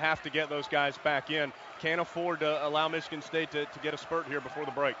Carolina, you have to get those guys back in. Can't afford to allow Michigan State to get a spurt here before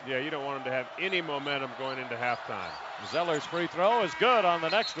the break. Yeah, you don't want them to have any momentum going into halftime. Zeller's free throw is good on the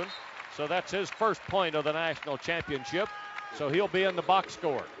next one. So that's his first point of the national championship. So he'll be in the box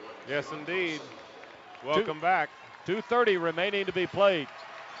score. Yes, indeed. Welcome back. 2:30 remaining to be played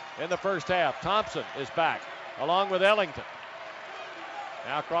in the first half. Thompson is back along with Ellington.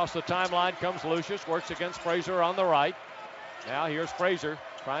 Now across the timeline comes Lucius, works against Frazier on the right. Now here's Frazier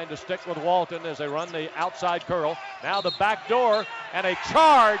trying to stick with Walton as they run the outside curl. Now the back door, and a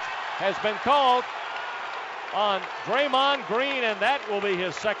charge has been called on Draymond Green, and that will be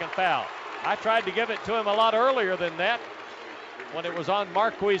his second foul. I tried to give it to him a lot earlier than that when it was on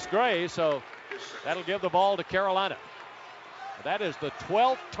Marquise Gray, so that'll give the ball to Carolina. That is the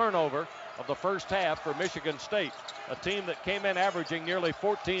 12th turnover of the first half for Michigan State, a team that came in averaging nearly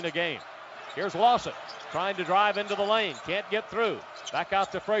 14 a game. Here's Lawson trying to drive into the lane. Can't get through. Back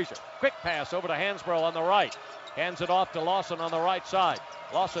out to Frazier. Quick pass over to Hansbrough on the right. Hands it off to Lawson on the right side.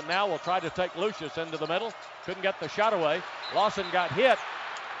 Lawson now will try to take Lucius into the middle. Couldn't get the shot away. Lawson got hit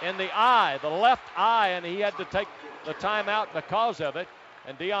in the eye, the left eye, and he had to take the timeout because of it.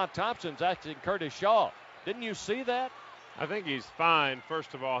 And Deon Thompson's asking Curtis Shaw. Didn't you see that? I think he's fine,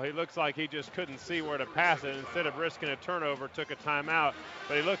 first of all. He looks like he just couldn't see where to pass it. Instead of risking a turnover, took a timeout,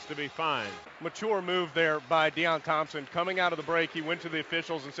 but he looks to be fine. Mature move there by Deon Thompson. Coming out of the break, he went to the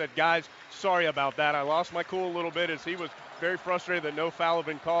officials and said, guys, sorry about that. I lost my cool a little bit as he was very frustrated that no foul had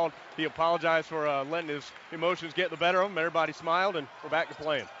been called. He apologized for letting his emotions get the better of him. Everybody smiled, and we're back to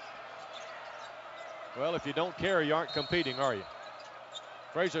playing. Well, if you don't care, you aren't competing, are you?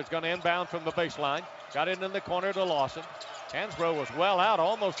 Frazier's going to inbound from the baseline. Got it in the corner to Lawson. Hansbrough was well out,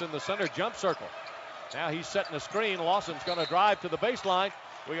 almost in the center jump circle. Now he's setting the screen. Lawson's going to drive to the baseline.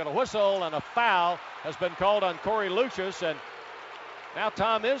 We got a whistle, and a foul has been called on Corey Lucius. And now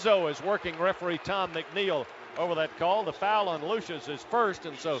Tom Izzo is working referee Tom McNeil over that call. The foul on Lucius is first,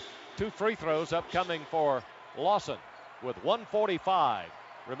 and so 2 free throws upcoming for Lawson with 1:45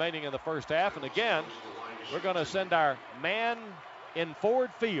 remaining in the first half. And again, we're going to send our man in Ford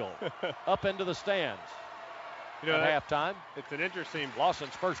Field up into the stands at halftime. It's an interesting.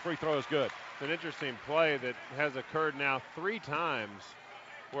 Lawson's first free throw is good. It's an interesting play that has occurred now 3 times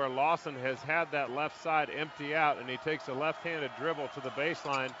where Lawson has had that left side empty out, and he takes a left-handed dribble to the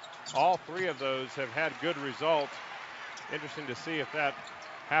baseline. All 3 of those have had good results. Interesting to see if that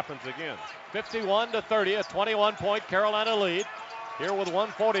happens again. 51-30, a 21-point Carolina lead here with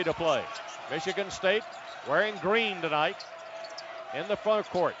 1:40 to play. Michigan State wearing green tonight. In the front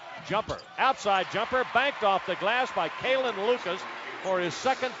court, jumper, outside jumper, banked off the glass by Kalen Lucas for his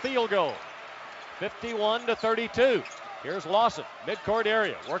second field goal. 51-32. Here's Lawson, midcourt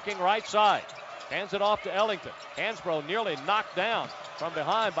area, working right side. Hands it off to Ellington. Hansbrough nearly knocked down from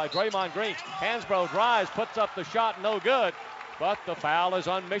behind by Draymond Green. Hansbrough drives, puts up the shot, no good. But the foul is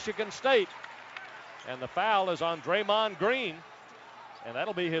on Michigan State. And the foul is on Draymond Green. And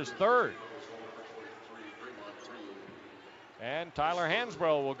that'll be his third. And Tyler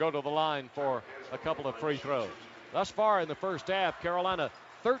Hansbrough will go to the line for a couple of free throws. Thus far in the first half, Carolina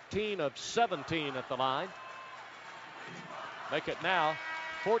 13 of 17 at the line. Make it now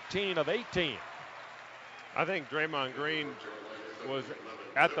 14 of 18. I think Draymond Green was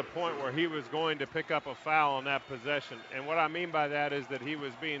at the point where he was going to pick up a foul on that possession. And what I mean by that is that he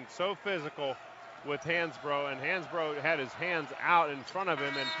was being so physical with Hansbrough, and Hansbrough had his hands out in front of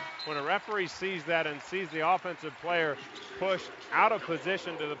him. And when a referee sees that and sees the offensive player push out of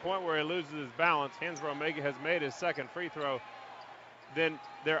position to the point where he loses his balance, Hansbrough has made his second free throw. then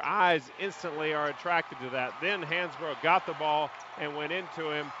their eyes instantly are attracted to that. Then Hansbrough got the ball and went into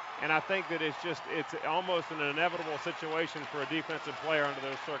him, and I think that it's almost an inevitable situation for a defensive player under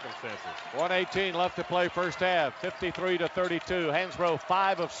those circumstances. 1:18 left to play first half, 53-32. Hansbrough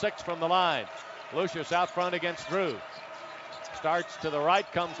 5 of 6 from the line. Lucius out front against Drew. Starts to the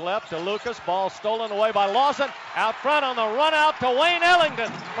right, comes left to Lucas. Ball stolen away by Lawson. Out front on the run out to Wayne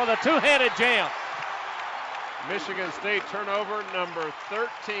Ellington for the two-handed jam. Michigan State turnover number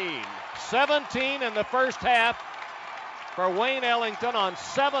 13. 17 in the first half for Wayne Ellington on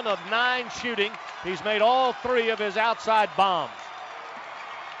 7 of 9 shooting. He's made all 3 of his outside bombs.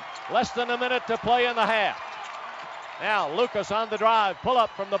 Less than a minute to play in the half. Now Lucas on the drive. Pull up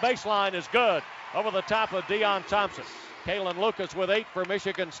from the baseline is good. Over the top of Deion Thompson. Kalen Lucas with 8 for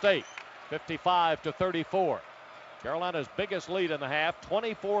Michigan State. 55-34. Carolina's biggest lead in the half,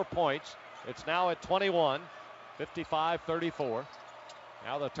 24 points. It's now at 21. 55-34.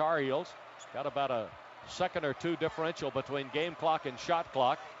 Now the Tar Heels got about a second or two differential between game clock and shot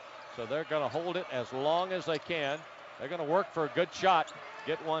clock. So they're going to hold it as long as they can. They're going to work for a good shot.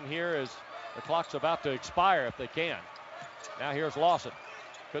 Get one here as the clock's about to expire if they can. Now here's Lawson.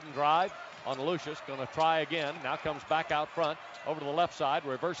 Couldn't drive on Lucius. Going to try again. Now comes back out front over to the left side.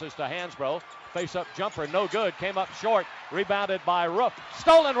 Reverses to Hansbrough. Face-up jumper. No good. Came up short. Rebounded by Roof.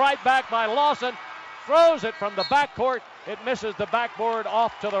 Stolen right back by Lawson. Throws it from the backcourt. It misses the backboard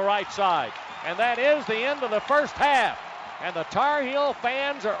off to the right side. And that is the end of the first half. And the Tar Heel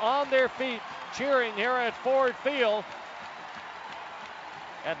fans are on their feet cheering here at Ford Field.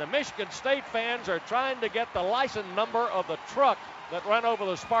 And the Michigan State fans are trying to get the license number of the truck that ran over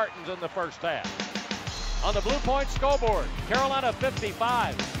the Spartans in the first half. On the Blue Point scoreboard, Carolina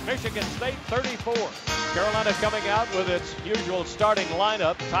 55, Michigan State 34. Carolina coming out with its usual starting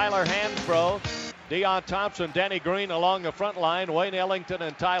lineup. Tyler Hansbrough, Deion Thompson, Danny Green along the front line, Wayne Ellington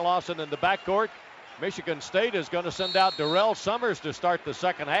and Ty Lawson in the backcourt. Michigan State is going to send out Darrell Summers to start the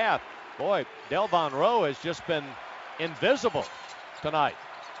second half. Boy, Delvon Rowe has just been invisible tonight.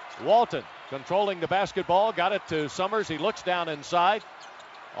 Walton controlling the basketball, got it to Summers. He looks down inside.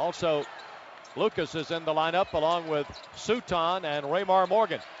 Also, Lucas is in the lineup along with Suton and Raymar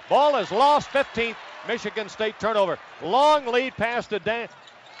Morgan. Ball is lost, 15th Michigan State turnover. Long lead pass to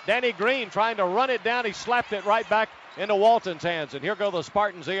Danny Green trying to run it down. He slapped it right back into Walton's hands. And here go the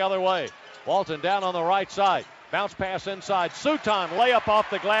Spartans the other way. Walton down on the right side. Bounce pass inside. Suton layup off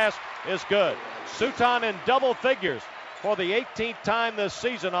the glass is good. Suton in double figures for the 18th time this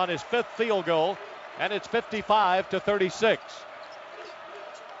season on his 5th field goal. And it's 55-36.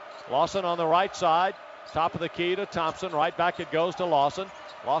 Lawson on the right side. Top of the key to Thompson. Right back it goes to Lawson.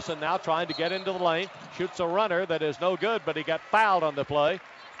 Lawson now trying to get into the lane. Shoots a runner that is no good, but he got fouled on the play.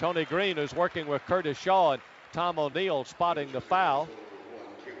 Tony Green, who's working with Curtis Shaw, and Tom O'Neill spotting the foul.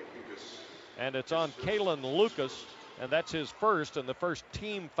 And it's on Kalen Lucas, and that's his first and the first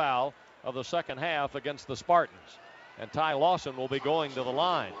team foul of the second half against the Spartans. And Ty Lawson will be going to the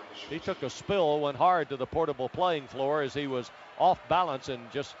line. He took a spill, went hard to the portable playing floor as he was off balance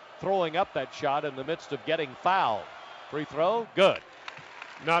and just throwing up that shot in the midst of getting fouled. Free throw, good.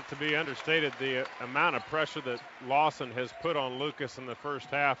 Not to be understated, the amount of pressure that Lawson has put on Lucas in the first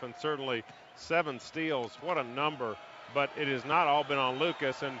half, and certainly 7 steals. What a number! But it has not all been on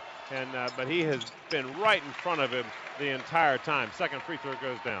Lucas, but he has been right in front of him the entire time. Second free throw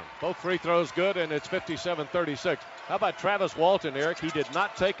goes down. Both free throws good, and it's 57-36. How about Travis Walton, Eric? He did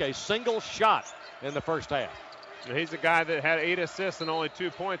not take a single shot in the first half. And he's a guy that had 8 assists and only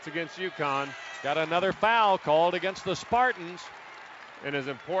 2 points against UConn. Got another foul called against the Spartans. And as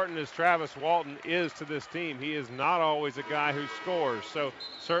important as Travis Walton is to this team, he is not always a guy who scores. So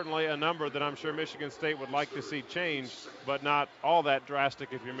certainly a number that I'm sure Michigan State would like to see change, but not all that drastic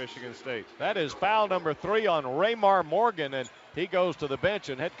if you're Michigan State. That is foul number 3 on Raymar Morgan, and he goes to the bench.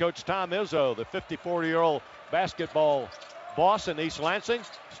 And head coach Tom Izzo, the 54-year-old basketball boss in East Lansing,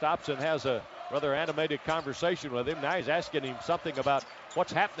 stops and has a rather animated conversation with him. Now he's asking him something about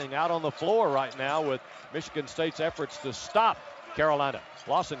what's happening out on the floor right now with Michigan State's efforts to stop Carolina.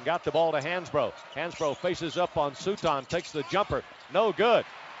 Lawson got the ball to Hansbrough. Hansbrough faces up on Suton, takes the jumper. No good.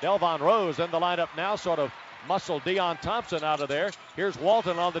 Delvon Rose in the lineup now, sort of muscled Deion Thompson out of there. Here's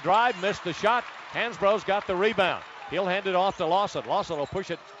Walton on the drive, missed the shot. Hansbrough's got the rebound. He'll hand it off to Lawson. Lawson will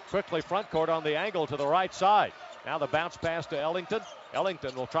push it quickly front court on the angle to the right side. Now the bounce pass to Ellington.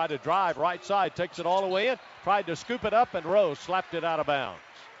 Ellington will try to drive right side, takes it all the way in, tried to scoop it up, and Rose slapped it out of bounds.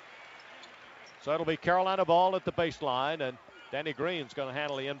 So it'll be Carolina ball at the baseline, and Danny Green's going to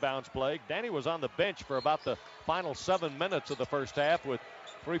handle the inbounds play. Danny was on the bench for about the final 7 minutes of the first half with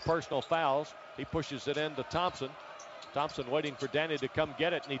 3 personal fouls. He pushes it in to Thompson. Thompson waiting for Danny to come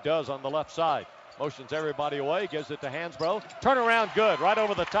get it, and he does on the left side. Motions everybody away, gives it to Hansbrough. Turnaround good, right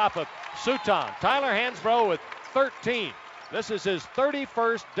over the top of Suton. Tyler Hansbrough with 13. This is his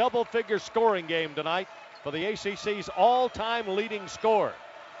 31st double-figure scoring game tonight for the ACC's all-time leading scorer.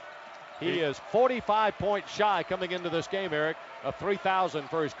 He is 45 points shy coming into this game, Eric, of 3,000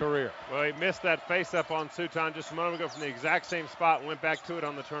 for his career. Well, he missed that face-up on Suton just a moment ago from the exact same spot and went back to it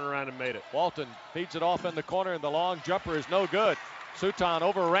on the turnaround and made it. Walton feeds it off in the corner, and the long jumper is no good. Suton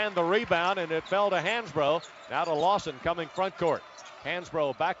overran the rebound, and it fell to Hansbrough. Now to Lawson coming front court.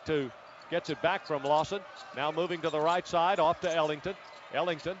 Hansbrough gets it back from Lawson. Now moving to the right side, off to Ellington.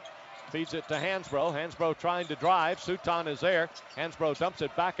 Ellington feeds it to Hansbrough. Hansbrough trying to drive. Suton is there. Hansbrough dumps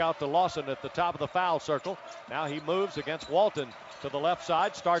it back out to Lawson at the top of the foul circle. Now he moves against Walton to the left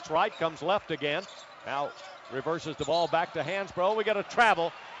side. Starts right, comes left again. Now reverses the ball back to Hansbrough. We got a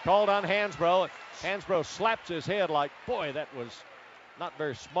travel called on Hansbrough. Hansbrough slaps his head like, boy, that was not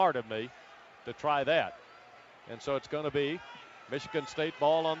very smart of me to try that. And so it's going to be Michigan State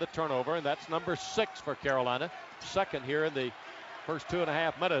ball on the turnover, and that's number 6 for Carolina. Second here in the first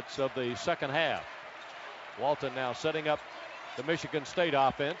 2.5 minutes of the second half. Walton now setting up the Michigan State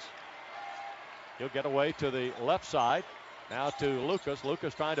offense. He'll get away to the left side. Now to Lucas.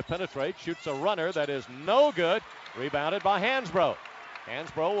 Lucas trying to penetrate. Shoots a runner that is no good. Rebounded by Hansbrough.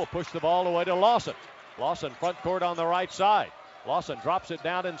 Hansbrough will push the ball away to Lawson. Lawson front court on the right side. Lawson drops it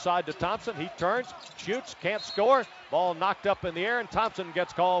down inside to Thompson. He turns, shoots, can't score. Ball knocked up in the air, and Thompson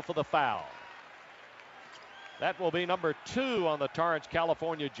gets called for the foul. That will be number 2 on the Torrance,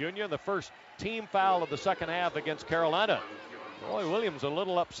 California junior. The first team foul of the second half against Carolina. Roy Williams a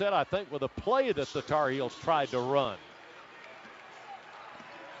little upset, I think, with the play that the Tar Heels tried to run.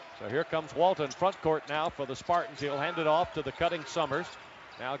 So here comes Walton front court now for the Spartans. He'll hand it off to the cutting Summers.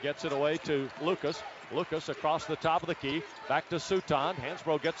 Now gets it away to Lucas. Lucas across the top of the key. Back to Suton.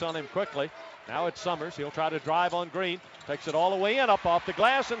 Hansbrough gets on him quickly. Now it's Summers. He'll try to drive on Green. Takes it all the way in, up off the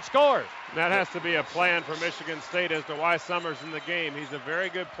glass, and scores. That has to be a plan for Michigan State as to why Summers in the game. He's a very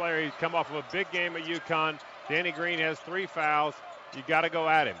good player. He's come off of a big game at UConn. Danny Green has 3 fouls. You got to go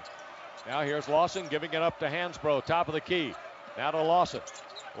at him. Now here's Lawson giving it up to Hansbrough, top of the key. Now to Lawson.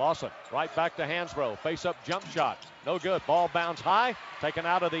 Lawson right back to Hansbrough. Face-up jump shot. No good. Ball bounced high. Taken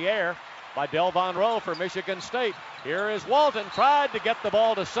out of the air by Delvon Rowe for Michigan State. Here is Walton. Tried to get the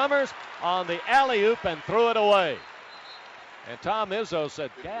ball to Summers on the alley-oop and threw it away. And Tom Izzo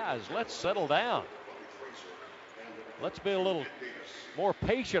said, guys, let's settle down. Let's be a little more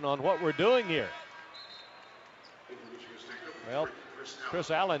patient on what we're doing here. Well,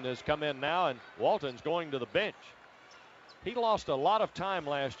 Chris Allen has come in now, and Walton's going to the bench. He lost a lot of time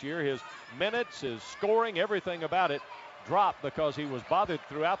last year. His minutes, his scoring, everything about it dropped because he was bothered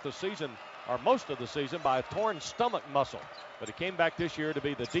throughout the season, or most of the season, by a torn stomach muscle. But he came back this year to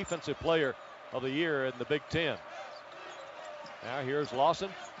be the defensive player of the year in the Big Ten. Now here's Lawson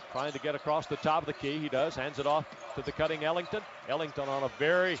trying to get across the top of the key. He does. Hands it off to the cutting Ellington. Ellington on a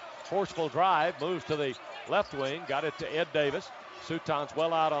very forceful drive. Moves to the left wing. Got it to Ed Davis. Suton's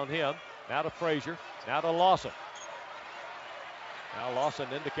well out on him. Now to Frazier. Now to Lawson. Now Lawson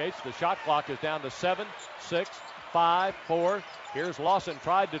indicates the shot clock is down to 7, 6, 5, 4. Here's Lawson.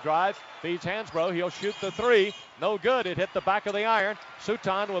 Tried to drive. Feeds Hansbrough. He'll shoot the 3. No good. It hit the back of the iron.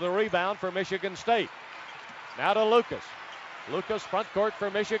 Suton with a rebound for Michigan State. Now to Lucas. Lucas front court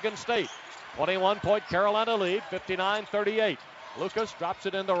for Michigan State. 21-point Carolina lead, 59-38. Lucas drops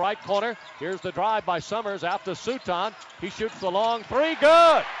it in the right corner. Here's the drive by Summers out to Suton. He shoots the long 3.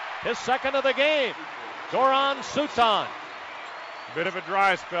 Good. His second of the game. Goran Suton. Bit of a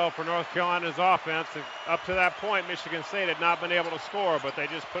dry spell for North Carolina's offense. Up to that point, Michigan State had not been able to score, but they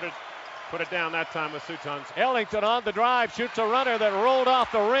just put it down that time with Suton's. Ellington on the drive, shoots a runner that rolled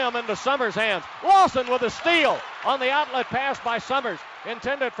off the rim into Summers' hands. Lawson with a steal on the outlet pass by Summers,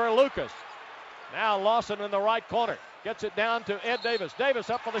 intended for Lucas. Now Lawson in the right corner, gets it down to Ed Davis. Davis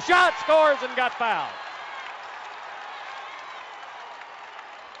up for the shot, scores, and got fouled.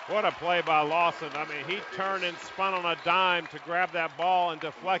 What a play by Lawson. I mean, he turned and spun on a dime to grab that ball and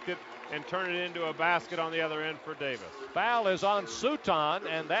deflect it and turn it into a basket on the other end for Davis. Foul is on Suton,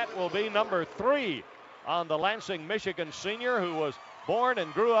 and that will be number 3 on the Lansing, Michigan senior, who was born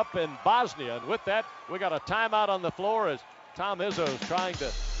and grew up in Bosnia. And with that, we got a timeout on the floor as Tom Izzo is trying to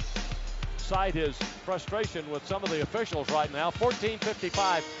cite his frustration with some of the officials right now.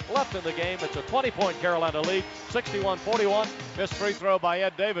 14:55 left in the game. It's a 20-point Carolina lead, 61-41. Missed free throw by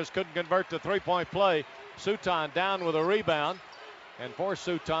Ed Davis, couldn't convert to three-point play. Suton down with a rebound. And for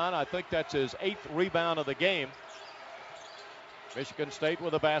Suton, I think that's his 8th rebound of the game. Michigan State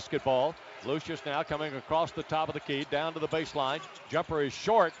with a basketball. Lucius now coming across the top of the key, down to the baseline. Jumper is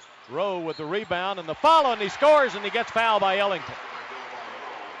short. Rowe with the rebound and the follow, and he scores, and he gets fouled by Ellington.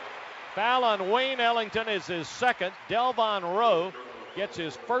 Foul on Wayne Ellington is his second. Delvon Rowe gets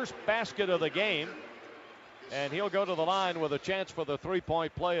his first basket of the game, and he'll go to the line with a chance for the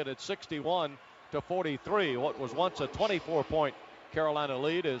three-point play, and it's 61-43. What was once a 24-point Carolina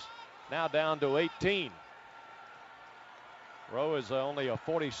lead is now down to 18. Rowe is only a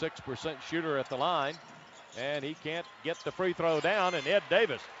 46% shooter at the line, and he can't get the free throw down, and Ed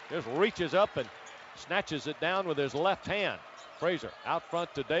Davis just reaches up and snatches it down with his left hand. Frazier out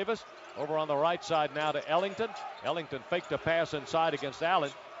front to Davis. Over on the right side now to Ellington. Ellington faked a pass inside against Allen.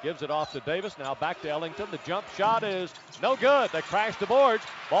 Gives it off to Davis. Now back to Ellington. The jump shot is no good. They crash the boards.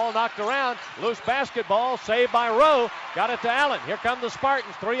 Ball knocked around. Loose basketball. Saved by Rowe. Got it to Allen. Here come the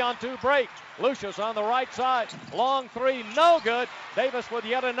Spartans. 3-on-2 break. Lucius on the right side. Long three. No good. Davis with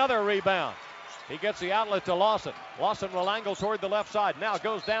yet another rebound. He gets the outlet to Lawson. Lawson will angle toward the left side. Now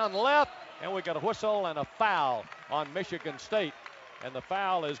goes down left. And we got a whistle and a foul on Michigan State. And the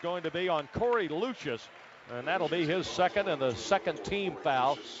foul is going to be on Corey Lucius. And that'll be his second and the second team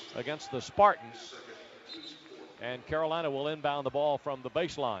foul against the Spartans. And Carolina will inbound the ball from the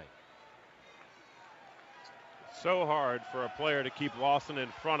baseline. So hard for a player to keep Lawson in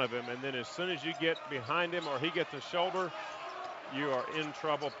front of him, and then as soon as you get behind him or he gets a shoulder, you are in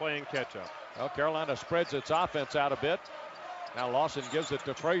trouble playing catch-up. Well, Carolina spreads its offense out a bit. Now Lawson gives it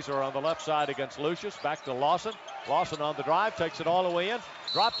to Frazier on the left side against Lucius. Back to Lawson. Lawson on the drive, takes it all the way in,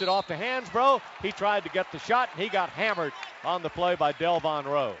 drops it off to Hansbrough. He tried to get the shot, and he got hammered on the play by Delvon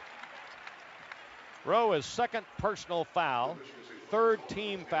Rowe. Rowe is second personal foul, third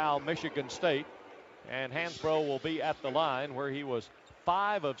team foul Michigan State, and Hansbrough will be at the line where he was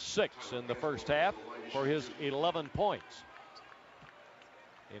 5 of 6 in the first half for his 11 points.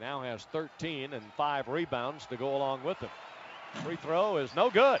 He now has 13 and 5 rebounds to go along with him. Free throw is no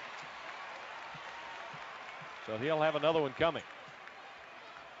good. So he'll have another one coming.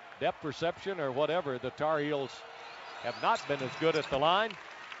 Depth perception or whatever, the Tar Heels have not been as good at the line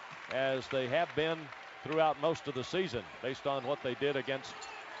as they have been throughout most of the season based on what they did against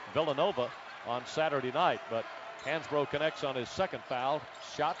Villanova on Saturday night. But Hansbrough connects on his second foul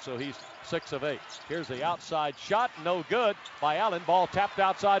shot, so he's 6 of 8. Here's the outside shot, no good by Allen. Ball tapped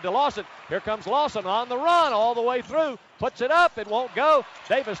outside to Lawson. Here comes Lawson on the run all the way through. Puts it up, it won't go.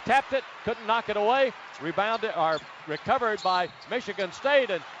 Davis tapped it, couldn't knock it away. Rebounded or recovered by Michigan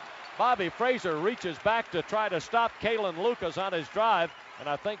State, and Bobby Frazier reaches back to try to stop Kalen Lucas on his drive, and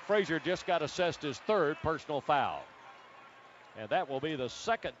I think Frazier just got assessed his third personal foul. And that will be the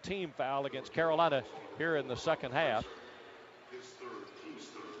second team foul against Carolina here in the second half.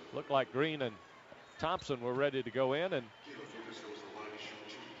 Looked like Green and Thompson were ready to go in, and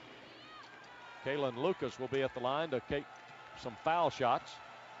Kalen Lucas will be at the line to take some foul shots.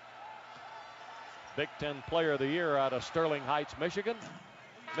 Big Ten Player of the Year out of Sterling Heights, Michigan.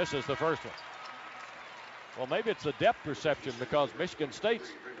 Misses the first one. Well, maybe it's the depth perception because Michigan State's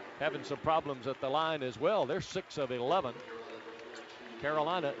having some problems at the line as well. They're 6 of 11.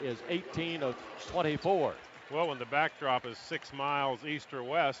 Carolina is 18 of 24. Well, when the backdrop is 6 miles east or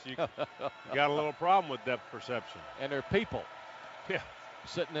west, you got a little problem with depth perception. And there are people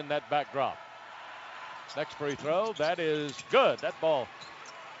sitting in that backdrop. Next free throw, that is good. That ball,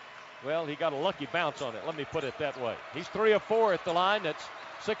 well, he got a lucky bounce on it. Let me put it that way. He's 3 of 4 at the line. That's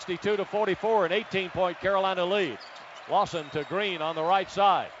 62-44, an 18-point Carolina lead. Lawson to Green on the right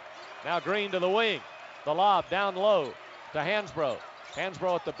side. Now Green to the wing. The lob down low to Hansbrough.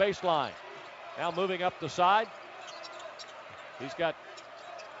 Hansbrough at the baseline. Now moving up the side. He's got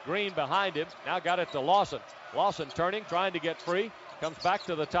Green behind him. Now got it to Lawson. Lawson turning, trying to get free. Comes back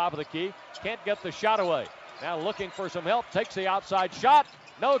to the top of the key. Can't get the shot away. Now looking for some help. Takes the outside shot.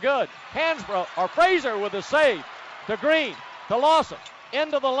 No good. Hansbrough or Frazier with the save to Green to Lawson.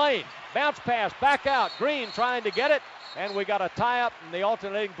 Into the lane. Bounce pass back out. Green trying to get it. And we got a tie up in the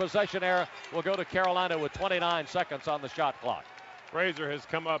alternating possession era. Will go to Carolina with 29 seconds on the shot clock. Frazier has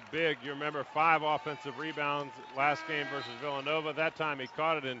come up big. You remember 5 offensive rebounds last game versus Villanova. That time he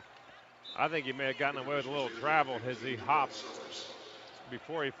caught it, and I think he may have gotten away with a little travel as he hopped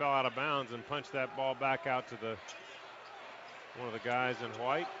before he fell out of bounds and punched that ball back out to one of the guys in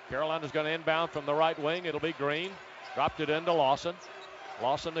white. Carolina's going to inbound from the right wing. It'll be Green. Dropped it into Lawson.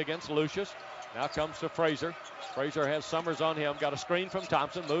 Lawson against Lucius. Now comes to Frazier. Frazier has Summers on him. Got a screen from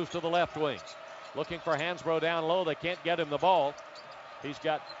Thompson. Moves to the left wing. Looking for Hansbrough down low. They can't get him the ball. He's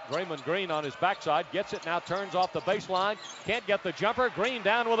got Draymond Green on his backside. Gets it now. Turns off the baseline. Can't get the jumper. Green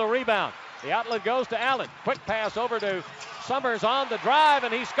down with a rebound. The outlet goes to Allen. Quick pass over to Summers on the drive,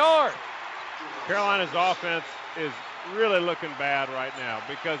 and he scores. Carolina's offense is really looking bad right now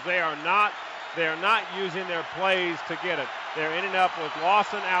because they are not using their plays to get it. They're ending up with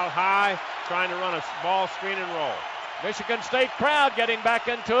Lawson out high, trying to run a ball screen and roll. Michigan State crowd getting back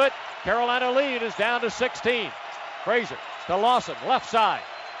into it. Carolina lead is down to 16. Frazier to Lawson, left side.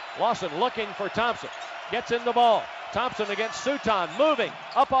 Lawson looking for Thompson. Gets in the ball. Thompson against Suton, moving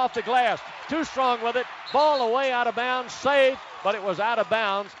up off the glass. Too strong with it. Ball away out of bounds. Saved, but it was out of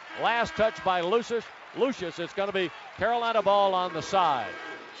bounds. Last touch by Lucius. It's going to be Carolina ball on the side.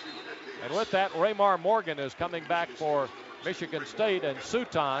 And with that, Raymar Morgan is coming back for Michigan State, and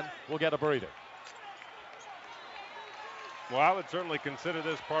Suton will get a breather. Well, I would certainly consider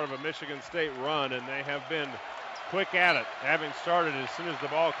this part of a Michigan State run, and they have been quick at it, having started as soon as the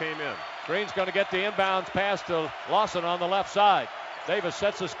ball came in. Green's going to get the inbounds pass to Lawson on the left side. Davis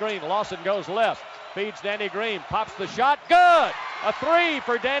sets the screen. Lawson goes left. Feeds Danny Green. Pops the shot. Good! A three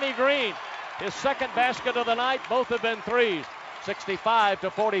for Danny Green. His second basket of the night. Both have been threes.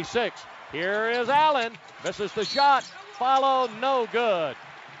 65-46. Here is Allen. Misses the shot. Follow no good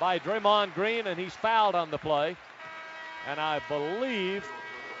by Draymond Green, and he's fouled on the play. And I believe,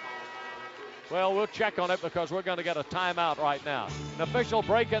 well, we'll check on it because we're going to get a timeout right now. An official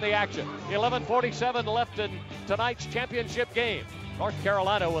break in the action. 11:47 left in tonight's championship game. North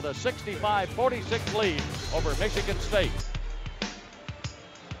Carolina with a 65-46 lead over Michigan State.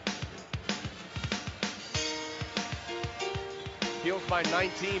 Heels by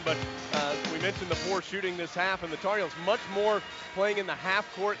 19, but we mentioned the poor shooting this half, and the Tar Heels much more playing in the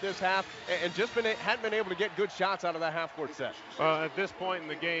half court this half, and just hadn't been able to get good shots out of that half court set. At this point in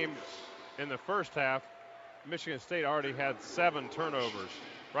the game, in the first half, Michigan State already had 7 turnovers.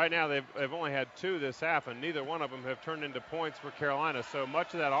 Right now, they've only had 2 this half, and neither one of them have turned into points for Carolina. So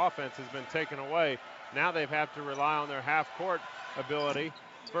much of that offense has been taken away. Now they have to rely on their half court ability.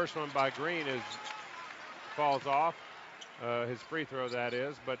 First one by Green falls off. His free throw, that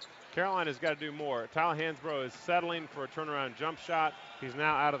is. But Carolina's got to do more. Tyler Hansbrough is settling for a turnaround jump shot. He's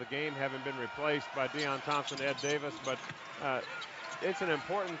now out of the game, having been replaced by Deion Thompson and Ed Davis. But it's an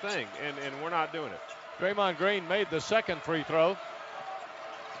important thing, and we're not doing it. Draymond Green made the second free throw.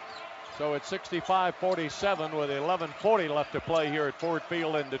 So it's 65-47 with 11:40 left to play here at Ford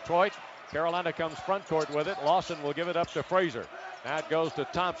Field in Detroit. Carolina comes front court with it. Lawson will give it up to Frazier. Now it goes to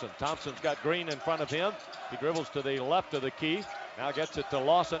Thompson. Thompson's got Green in front of him. He dribbles to the left of the key. Now gets it to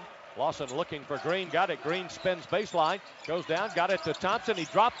Lawson. Lawson looking for Green. Got it. Green spins baseline. Goes down. Got it to Thompson. He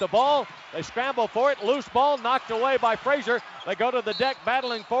dropped the ball. They scramble for it. Loose ball knocked away by Frazier. They go to the deck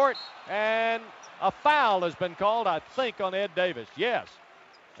battling for it. And a foul has been called, I think, on Ed Davis. Yes.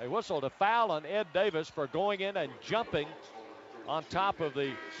 They whistled a foul on Ed Davis for going in and jumping on top of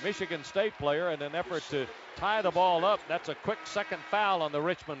the Michigan State player in an effort to tie the ball up. That's a quick second foul on the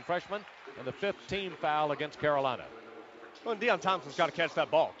Richmond freshman, and the 5th team foul against Carolina. Well, Deion Thompson's got to catch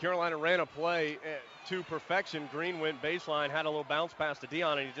that ball. Carolina ran a play to perfection. Green went baseline, had a little bounce pass to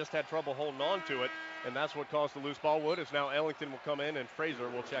Deion, and he just had trouble holding on to it, and that's what caused the loose ball. Wood is now Ellington will come in, and Frazier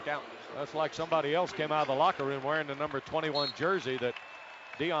will check out. That's like somebody else came out of the locker room wearing the number 21 jersey that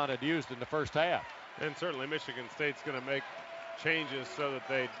Deion had used in the first half. And certainly Michigan State's going to make changes so that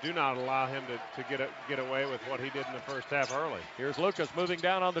they do not allow him to get away with what he did in the first half early. Here's Lucas moving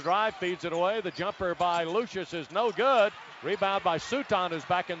down on the drive, feeds it away. The jumper by Lucius is no good. Rebound by Suton, who's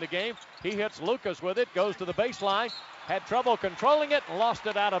back in the game. He hits Lucas with it, goes to the baseline, had trouble controlling it, and lost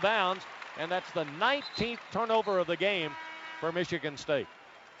it out of bounds. And that's the 19th turnover of the game for Michigan State.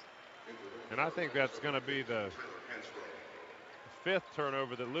 And I think that's going to be the 5th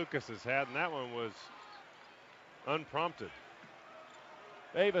turnover that Lucas has had, and that one was unprompted.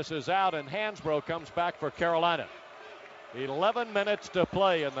 Davis is out, and Hansbrough comes back for Carolina. 11 minutes to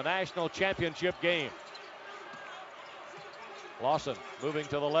play in the national championship game. Lawson moving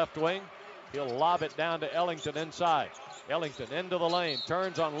to the left wing. He'll lob it down to Ellington inside. Ellington into the lane,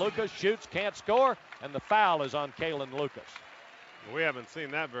 turns on Lucas, shoots, can't score, and the foul is on Kalen Lucas. We haven't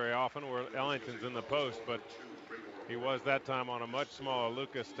seen that very often where Ellington's in the post, but he was that time on a much smaller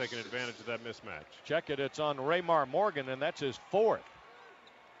Lucas, taking advantage of that mismatch. Check it, it's on Raymar Morgan, and that's his 4th.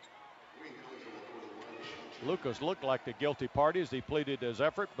 Lucas looked like the guilty party as he pleaded his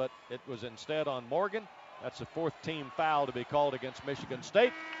effort, but it was instead on Morgan. That's the 4th team foul to be called against Michigan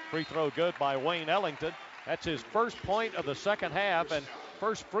State. Free throw good by Wayne Ellington. That's his first point of the second half and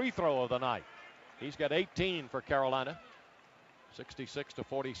first free throw of the night. He's got 18 for Carolina.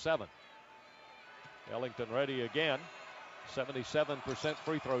 66-47. Ellington ready again. 77%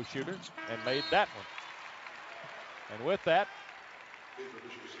 free throw shooter and made that one. And with that,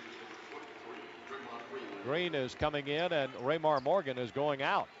 Green is coming in, and Raymar Morgan is going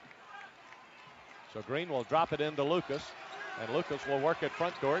out. So Green will drop it into Lucas, and Lucas will work at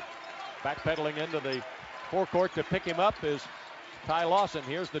front court. Backpedaling into the forecourt to pick him up is Ty Lawson.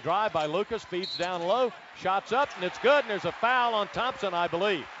 Here's the drive by Lucas, feeds down low, shots up, and it's good, and there's a foul on Thompson, I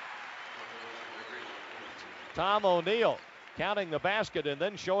believe. Tom O'Neill counting the basket and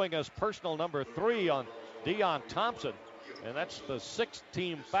then showing us personal number 3 on Deon Thompson, and that's the 6th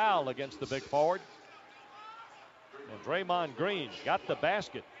team foul against the big forward. And Draymond Green got the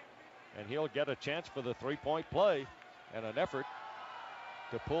basket, and he'll get a chance for the three-point play and an effort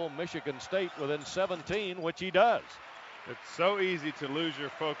to pull Michigan State within 17, which he does. It's so easy to lose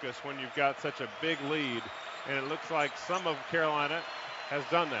your focus when you've got such a big lead, and it looks like some of Carolina has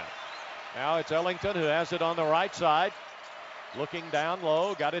done that. Now it's Ellington who has it on the right side. Looking down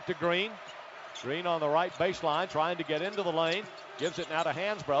low, got it to Green. Green on the right baseline, trying to get into the lane. Gives it now to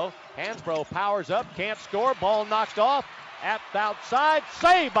Hansbrough. Hansbrough powers up, can't score. Ball knocked off at the outside.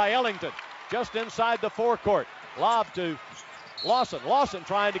 Saved by Ellington, just inside the forecourt. Lob to Lawson. Lawson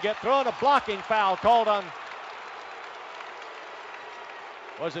trying to get through, and a blocking foul called on.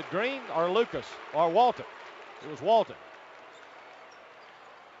 Was it Green or Lucas or Walton? It was Walton.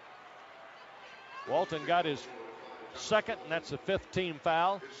 Walton got his second, and that's the 5th team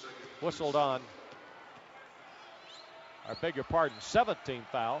foul. Whistled on, I beg your pardon, 7th team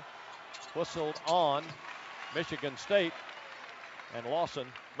foul. Whistled on Michigan State, and Lawson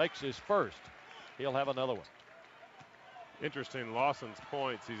makes his first. He'll have another one. Interesting, Lawson's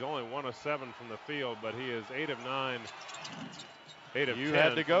points. He's only 1 of 7 from the field, but he is 8 of 9. 8 of 10. You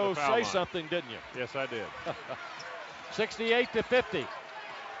had to go say something, didn't you? Yes, I did. 68-50.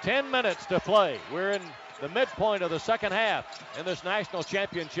 10 minutes to play. We're in the midpoint of the second half in this national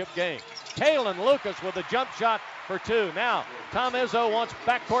championship game. Carolin Lucas with a jump shot for 2. Now, Tom Izzo wants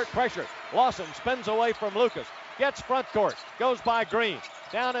backcourt pressure. Lawson spins away from Lucas. Gets front court. Goes by Green.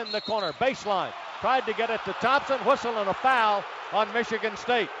 Down in the corner. Baseline. Tried to get it to Thompson. Whistle and a foul on Michigan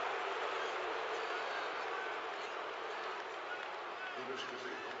State.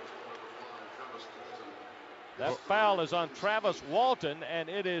 That foul is on Travis Walton, and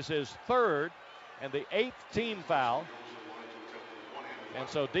it is his 3rd and the 8th team foul. And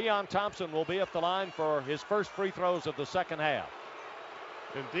so Deon Thompson will be at the line for his first free throws of the second half.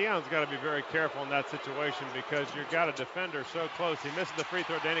 And Deon's got to be very careful in that situation because you've got a defender so close. He misses the free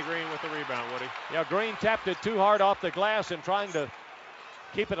throw. Danny Green with the rebound, Woody. Yeah, Green tapped it too hard off the glass and trying to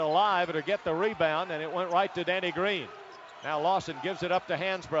keep it alive or get the rebound, and it went right to Danny Green. Now Lawson gives it up to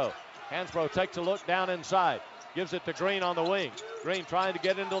Hansbrough. Hansbrough takes a look down inside. Gives it to Green on the wing. Green trying to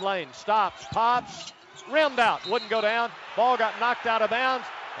get into the lane. Stops, pops, rimmed out. Wouldn't go down. Ball got knocked out of bounds,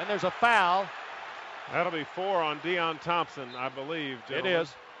 and there's a foul. That'll be 4 on Deon Thompson, I believe, gentlemen. It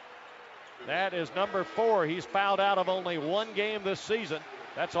is. That is number 4. He's fouled out of only 1 game this season.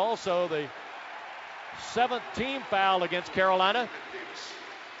 That's also the 7th team foul against Carolina.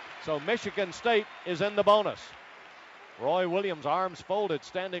 So Michigan State is in the bonus. Roy Williams, arms folded,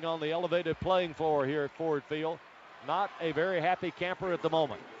 standing on the elevated playing floor here at Ford Field. Not a very happy camper at the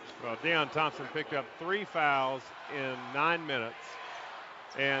moment. Well, Deon Thompson picked up 3 fouls in 9 minutes,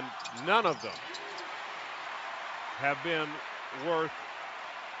 and none of them have been worth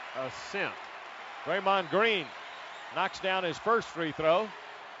a cent. Draymond Green knocks down his first free throw.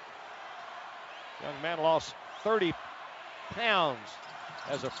 Young man lost 30 pounds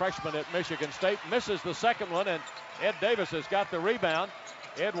as a freshman at Michigan State. Misses the second one, and Ed Davis has got the rebound.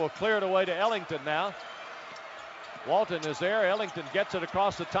 Ed will clear it away to Ellington now. Walton is there. Ellington gets it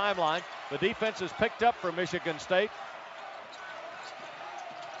across the timeline. The defense is picked up for Michigan State.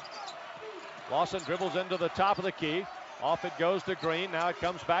 Lawson dribbles into the top of the key. Off it goes to Green. Now it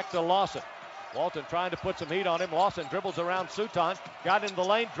comes back to Lawson. Walton trying to put some heat on him. Lawson dribbles around Suton. Got in the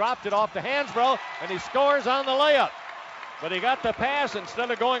lane, dropped it off to Hansbrough, and he scores on the layup. But he got the pass instead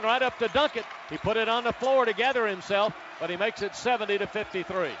of going right up to dunk it. He put it on the floor to gather himself, but he makes it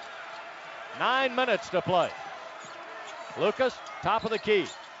 70-53. 9 minutes to play. Lucas, top of the key.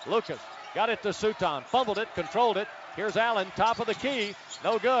 Lucas got it to Suton, fumbled it, controlled it. Here's Allen, top of the key.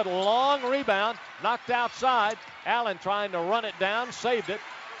 No good. Long rebound, knocked outside. Allen trying to run it down, saved it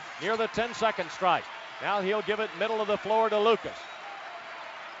near the 10-second strike. Now he'll give it middle of the floor to Lucas.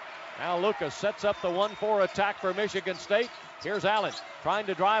 Now Lucas sets up the 1-4 attack for Michigan State. Here's Allen trying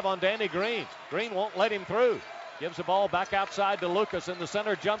to drive on Danny Green. Green won't let him through. Gives the ball back outside to Lucas in the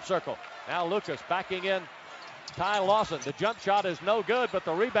center jump circle. Now Lucas backing in Ty Lawson. The jump shot is no good, but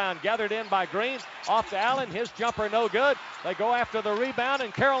the rebound gathered in by Green. Off to Allen. His jumper no good. They go after the rebound,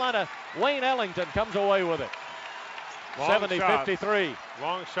 and Carolina, Wayne Ellington comes away with it. 70-53.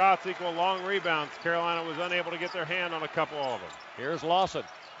 Long shots equal long rebounds. Carolina was unable to get their hand on a couple of them. Here's Lawson.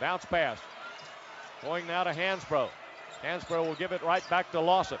 Bounce pass. Going now to Hansbrough. Hansbrough will give it right back to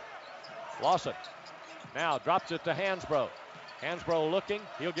Lawson. Lawson now drops it to Hansbrough. Hansbrough looking.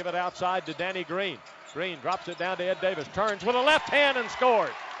 He'll give it outside to Danny Green. Green drops it down to Ed Davis. Turns with a left hand and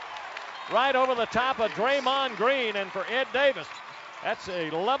scores. Right over the top of Draymond Green, and for Ed Davis, that's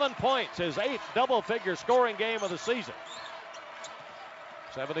 11 points, his 8th double-figure scoring game of the season.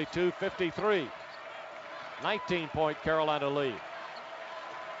 72-53. 19-point Carolina lead.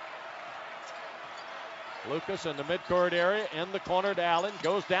 Lucas in the midcourt area, in the corner to Allen,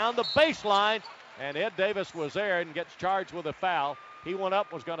 goes down the baseline, and Ed Davis was there and gets charged with a foul. He went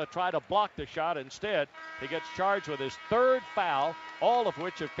up, was going to try to block the shot. Instead, he gets charged with his 3rd foul, all of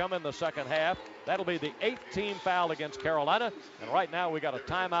which have come in the second half. That'll be the 8th team foul against Carolina, and right now we got a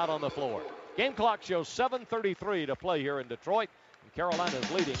timeout on the floor. Game clock shows 7:33 to play here in Detroit, and Carolina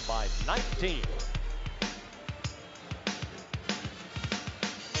is leading by 19.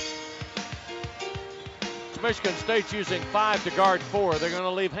 Michigan State's using 5 to guard 4. They're going to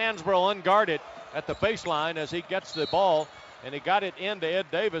leave Hansbrough unguarded at the baseline as he gets the ball, and he got it into Ed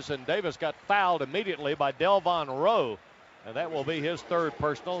Davis, and Davis got fouled immediately by Delvon Rowe, and that will be his 3rd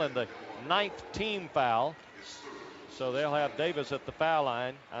personal and the 9th team foul. So they'll have Davis at the foul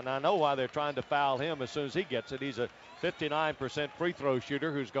line, and I know why they're trying to foul him as soon as he gets it. He's a 59% free throw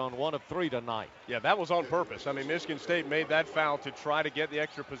shooter who's gone 1 of 3 tonight. Yeah, that was on purpose. I mean, Michigan State made that foul to try to get the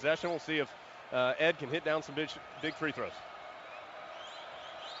extra possession. We'll see if Ed can hit down some big free throws.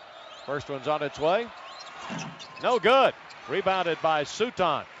 First one's on its way. No good. Rebounded by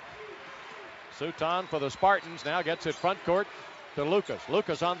Suton. Suton for the Spartans now gets it front court to Lucas.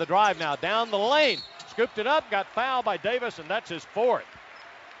 Lucas on the drive now down the lane. Scooped it up, got fouled by Davis, and that's his 4th.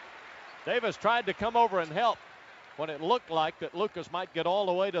 Davis tried to come over and help when it looked like that Lucas might get all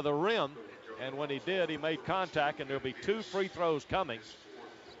the way to the rim. And when he did, he made contact, and there'll be 2 free throws coming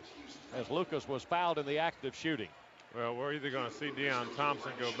as Lucas was fouled in the act of shooting. Well, we're either going to see Deion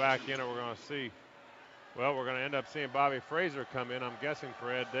Thompson go back in, or we're going to see, well, we're going to end up seeing Bobby Fraser come in, I'm guessing,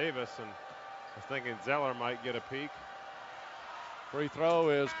 for Ed Davis, and I was thinking Zeller might get a peek. Free throw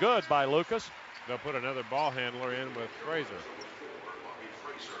is good by Lucas. They'll put another ball handler in with Fraser.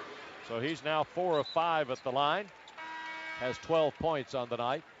 So he's now 4 of 5 at the line, has 12 points on the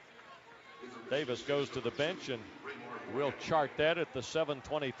night. Davis goes to the bench, and we'll chart that at the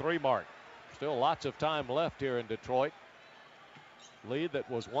 7:23 mark. Still lots of time left here in Detroit. Lead that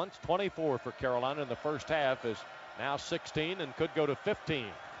was once 24 for Carolina in the first half is now 16 and could go to 15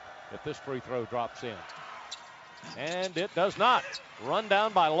 if this free throw drops in. And it does not. Run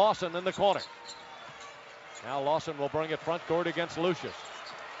down by Lawson in the corner. Now Lawson will bring it front court against Lucius.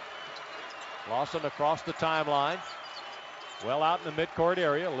 Lawson across the timeline. Well out in the midcourt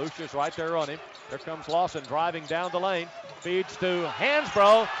area. Lucius right there on him. Here comes Lawson driving down the lane. Feeds to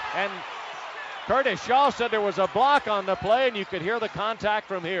Hansbrough, and Curtis Shaw said there was a block on the play, and you could hear the contact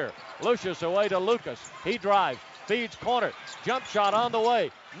from here. Lucius away to Lucas. He drives, feeds corner. Jump shot on the way.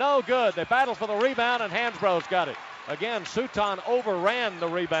 No good. They battle for the rebound, and Hansbrough's got it. Again, Suton overran the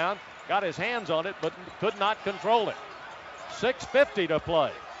rebound, got his hands on it, but could not control it. 6:50 to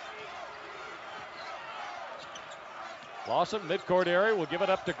play. Lawson, midcourt area, will give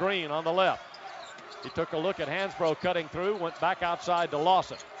it up to Green on the left. He took a look at Hansbrough cutting through, went back outside to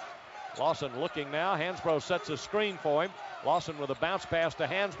Lawson. Lawson looking now. Hansbrough sets a screen for him. Lawson with a bounce pass to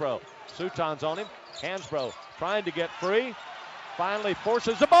Hansbrough. Suton's on him. Hansbrough trying to get free. Finally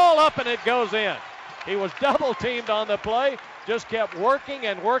forces the ball up, and it goes in. He was double teamed on the play. Just kept working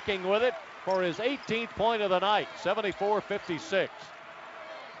and working with it for his 18th point of the night. 74-56.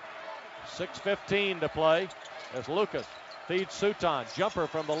 6:15 to play as Lucas feeds Suton. Jumper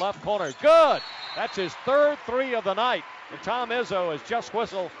from the left corner. Good! That's his 3rd 3 of the night. And Tom Izzo has just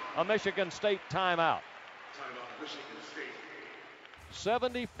whistled a Michigan State timeout.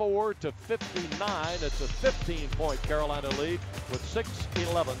 74-59. It's a 15-point Carolina lead with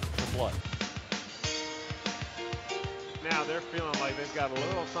 6:11 to play. Now they're feeling like they've got a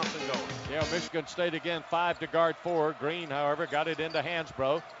little something going. Yeah, Michigan State again 5 to guard 4. Green, however, got it into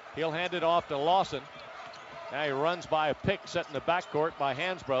Hansbrough. He'll hand it off to Lawson. Now he runs by a pick set in the backcourt by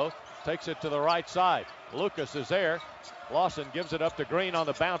Hansbrough. Takes it to the right side. Lucas is there. Lawson gives it up to Green on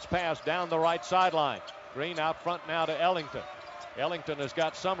the bounce pass down the right sideline. Green out front now to Ellington. Ellington has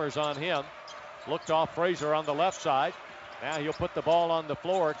got Summers on him. Looked off Fraser on the left side. Now he'll put the ball on the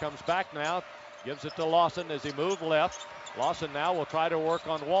floor. Comes back now. Gives it to Lawson as he moves left. Lawson now will try to work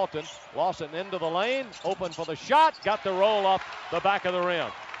on Walton. Lawson into the lane. Open for the shot. Got the roll off the back of the rim.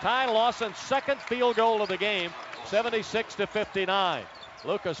 Ty Lawson's 2nd field goal of the game. 76-59.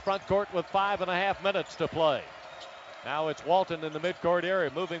 Lucas front court with 5.5 minutes to play. Now it's Walton in the midcourt area,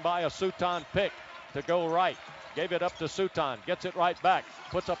 moving by a Suton pick to go right. Gave it up to Suton, gets it right back.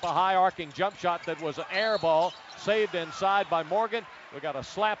 Puts up a high arcing jump shot that was an air ball, saved inside by Morgan. We got a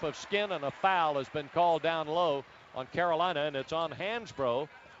slap of skin and a foul has been called down low on Carolina, and it's on Hansbrough,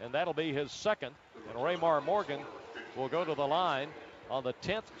 and that'll be his second. And Raymar Morgan will go to the line on the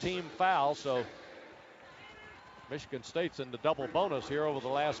 10th team foul, so Michigan State's in the double bonus here over the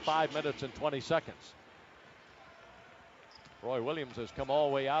last 5 minutes and 20 seconds. Roy Williams has come all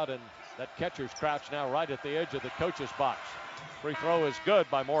the way out, and that catcher's crouch now right at the edge of the coach's box. Free throw is good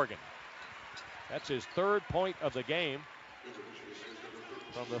by Morgan. That's his 3rd point of the game.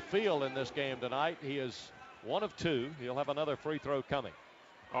 From the field in this game tonight, he is 1 of 2. He'll have another free throw coming.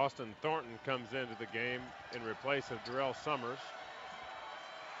 Austin Thornton comes into the game in replace of Darrell Summers.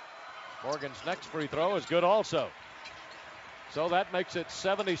 Morgan's next free throw is good also. So that makes it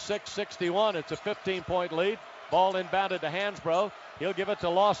 76-61. It's a 15-point lead. Ball inbounded to Hansbrough. He'll give it to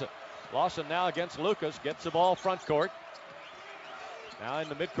Lawson. Lawson now against Lucas. Gets the ball front court. Now in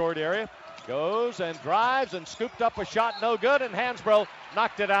the midcourt area. Goes and drives and scooped up a shot. No good. And Hansbrough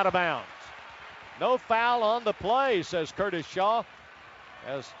knocked it out of bounds. No foul on the play, says Curtis Shaw,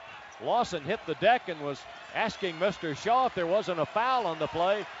 as Lawson hit the deck and was asking Mr. Shaw if there wasn't a foul on the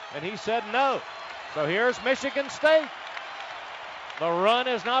play, and he said no. So here's Michigan State. The run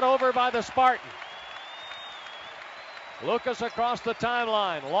is not over by the Spartans. Lucas across the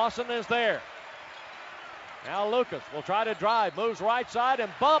timeline. Lawson is there. Now Lucas will try to drive, moves right side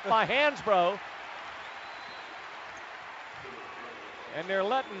and bumped by Hansbrough. And they're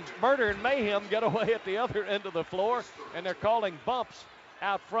letting Murder and Mayhem get away at the other end of the floor, and they're calling bumps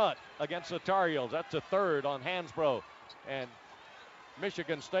out front against the Tar Heels. That's a 3rd on Hansbrough. And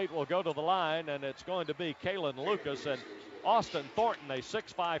Michigan State will go to the line, and it's going to be Kalen Lucas. And Austin Thornton, a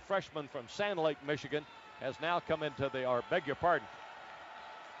 6'5 freshman from Sand Lake, Michigan, has now come into the, or beg your pardon.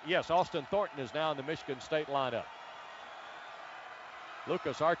 Yes, Austin Thornton is now in the Michigan State lineup.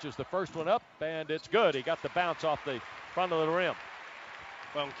 Lucas arches the first one up, and it's good. He got the bounce off the front of the rim.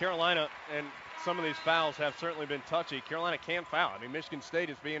 Well, Carolina, and some of these fouls have certainly been touchy. Carolina can't foul. I mean, Michigan State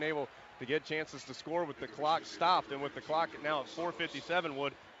is being able to get chances to score with the clock stopped, and with the clock now at 4:57,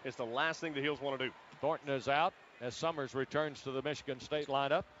 Wood, is the last thing the Heels want to do. Thornton is out as Summers returns to the Michigan State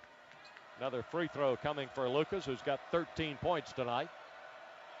lineup. Another free throw coming for Lucas, who's got 13 points tonight.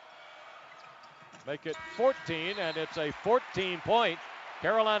 Make it 14, and it's a 14-point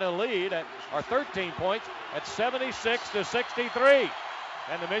Carolina lead, or 13 points at 76-63.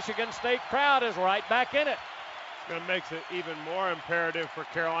 And the Michigan State crowd is right back in it. It's going to make it even more imperative for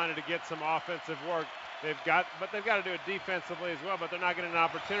Carolina to get some offensive work. They've got to do it defensively as well, but they're not getting an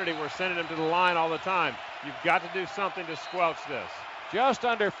opportunity. We're sending them to the line all the time. You've got to do something to squelch this. Just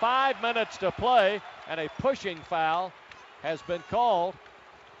under 5 minutes to play, and a pushing foul has been called.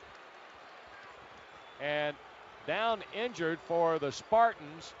 And down injured for the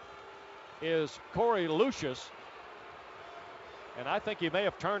Spartans is Corey Lucius. And I think he may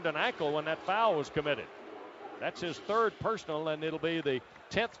have turned an ankle when that foul was committed. That's his 3rd personal, and it'll be the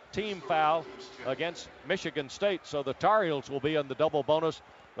 10th team foul against Michigan State. So the Tar Heels will be in the double bonus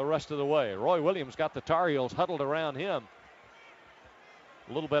the rest of the way. Roy Williams got the Tar Heels huddled around him.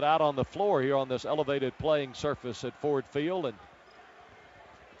 A little bit out on the floor here on this elevated playing surface at Ford Field, and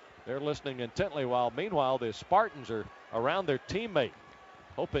they're listening intently while meanwhile the Spartans are around their teammate,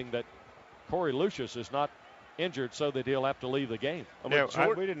 hoping that Corey Lucius is not injured so that he'll have to leave the game. Yeah,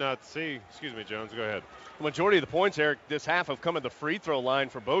 we did not see, excuse me, Jones, go ahead. The majority of the points, Eric, this half have come at the free throw line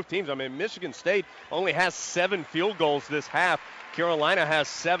for both teams. I mean, Michigan State only has 7 field goals this half. Carolina has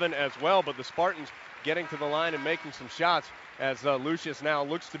 7 as well, but the Spartans getting to the line and making some shots as Lucius now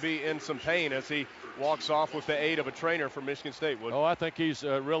looks to be in some pain as he walks off with the aid of a trainer from Michigan State. Wood. Oh, I think he's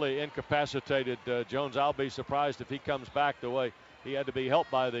really incapacitated, Jones. I'll be surprised if he comes back the way he had to be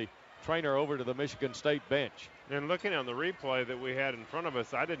helped by the trainer over to the Michigan State bench. And looking on the replay that we had in front of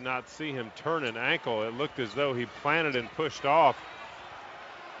us, I did not see him turn an ankle. It looked as though he planted and pushed off.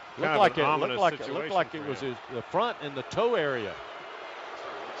 Looked like it was the front and the toe area.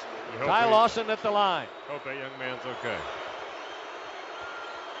 Ty Lawson at the line. Hope that young man's okay.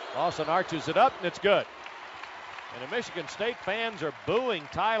 Lawson arches it up, and it's good. And the Michigan State fans are booing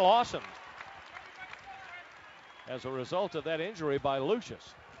Ty Lawson as a result of that injury by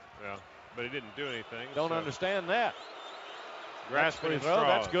Lucius. Yeah, but he didn't do anything. Don't understand that. Grasping throw,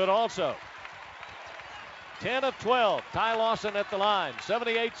 that's good also. 10 of 12. Ty Lawson at the line.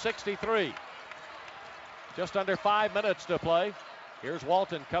 78-63. Just under 5 minutes to play. Here's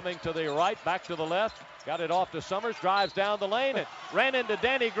Walton coming to the right, back to the left. Got it off to Summers, drives down the lane, and ran into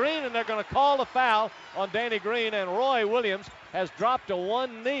Danny Green, and they're going to call the foul on Danny Green, and Roy Williams has dropped to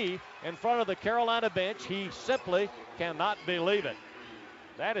one knee in front of the Carolina bench. He simply cannot believe it.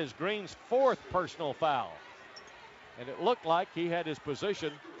 That is Green's fourth personal foul, and it looked like he had his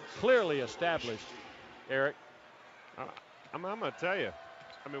position clearly established, Eric. I'm going to tell you,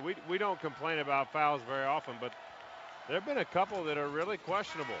 I mean, we don't complain about fouls very often, but there have been a couple that are really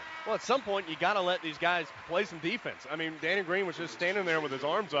questionable. Well, at some point, you got to let these guys play some defense. I mean, Danny Green was just standing there with his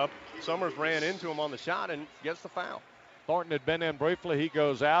arms up. Summers ran into him on the shot and gets the foul. Thornton had been in briefly. He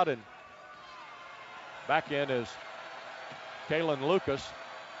goes out, and back in is Kalen Lucas.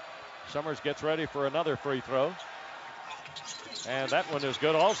 Summers gets ready for another free throw. And that one is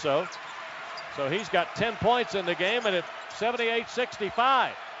good also. So he's got 10 points in the game, and it's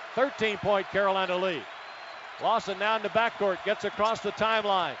 78-65. 13-point Carolina lead. Lawson now in the backcourt, gets across the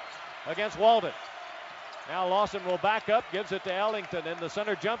timeline against Walden. Now Lawson will back up, gives it to Ellington in the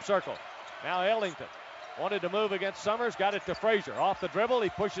center jump circle. Now Ellington wanted to move against Summers, got it to Frazier. Off the dribble, he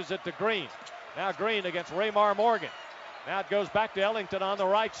pushes it to Green. Now Green against Raymar Morgan. Now it goes back to Ellington on the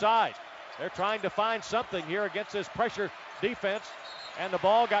right side. They're trying to find something here against this pressure defense, and the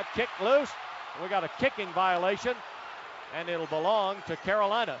ball got kicked loose. We got a kicking violation, and it'll belong to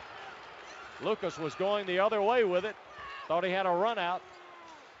Carolina. Lucas was going the other way with it. Thought he had a run out.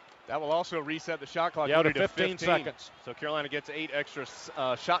 That will also reset the shot clock to 15 seconds. So Carolina gets 8 extra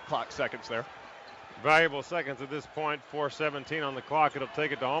shot clock seconds there. Valuable seconds at this point, 4:17 on the clock. It'll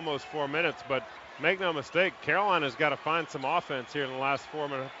take it to almost 4 minutes, but make no mistake, Carolina's got to find some offense here in the last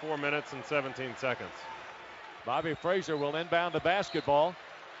 4 minutes and 17 seconds. Bobby Frazier will inbound the basketball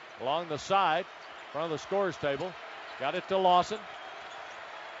along the side, in front of the scorer's table. Got it to Lawson.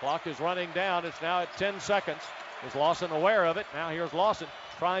 Clock is running down. It's now at 10 seconds. Is Lawson aware of it? Now here's Lawson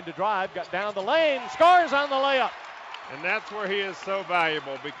trying to drive. Got down the lane. Scores on the layup. And that's where he is so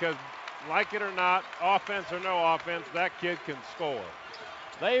valuable because, like it or not, offense or no offense, that kid can score.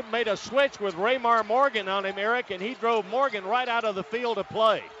 They made a switch with Raymar Morgan on him, Eric, and he drove Morgan right out of the field of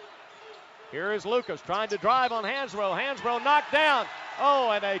play. Here is Lucas trying to drive on Hansbrough. Hansbrough knocked down.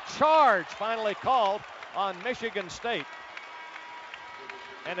 Oh, and a charge finally called on Michigan State.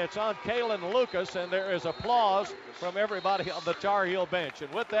 And it's on Kalen Lucas, and there is applause from everybody on the Tar Heel bench.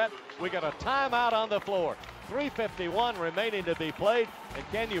 And with that, we got a timeout on the floor. 3:51 remaining to be played, and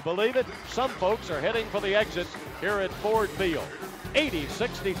can you believe it? Some folks are heading for the exit here at Ford Field.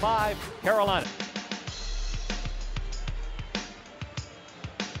 80-65 Carolina.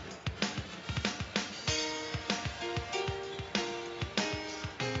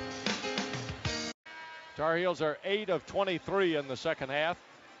 Tar Heels are 8 of 23 in the second half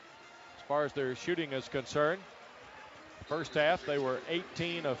as far as their shooting is concerned. First half, they were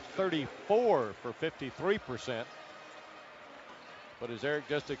 18 of 34 for 53%. But as Eric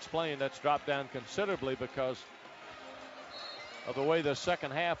just explained, that's dropped down considerably because of the way the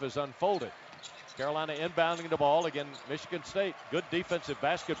second half is unfolded. Carolina inbounding the ball. Again, Michigan State, good defensive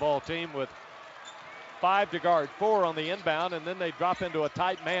basketball team with 5 to guard 4 on the inbound, and then they drop into a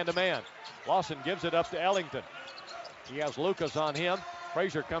tight man-to-man. Lawson gives it up to Ellington. He has Lucas on him.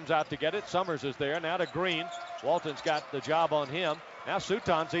 Frazier comes out to get it. Summers is there. Now to Green. Walton's got the job on him. Now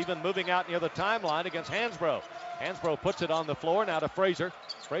Suton's even moving out near the timeline against Hansbrough. Hansbrough puts it on the floor. Now to Frazier.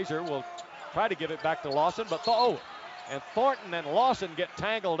 Frazier will try to give it back to Lawson, but and Thornton and Lawson get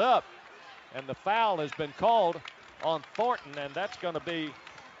tangled up, and the foul has been called on Thornton, and that's going to be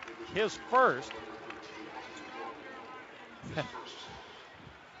his first.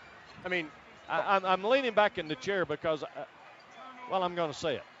 I mean, I'm leaning back in the chair because, I'm going to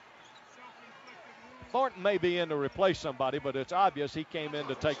say it. Thornton may be in to replace somebody, but it's obvious he came in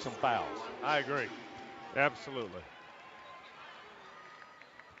to take some fouls. I agree. Absolutely.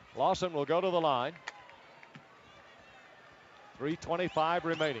 Lawson will go to the line. 3:25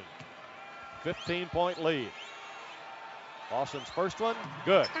 remaining. 15-point lead. Lawson's first one,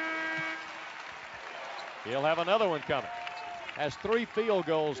 good. He'll have another one coming. Has 3 field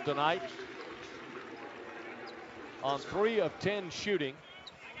goals tonight on 3 of 10 shooting.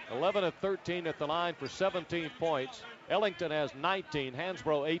 11 of 13 at the line for 17 points. Ellington has 19,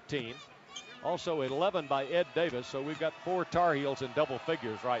 Hansbrough 18. Also 11 by Ed Davis, so we've got 4 Tar Heels in double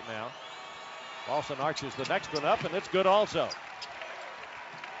figures right now. Lawson arches the next one up, and it's good also.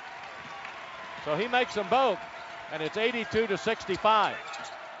 So he makes them both, and it's 82-65.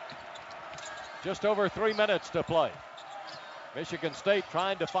 Just over 3 minutes to play. Michigan State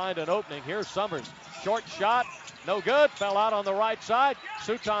trying to find an opening. Here's Summers. Short shot, No good. Fell out on the right side.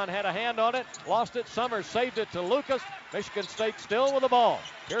 Suton had a hand on it. Lost it. Summers saved it to Lucas. Michigan State still with the ball.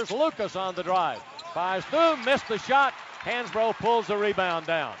 Here's Lucas on the drive. Fires through. Missed the shot. Hansbrough pulls the rebound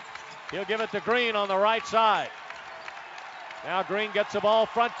down. He'll give it to Green on the right side. Now Green gets the ball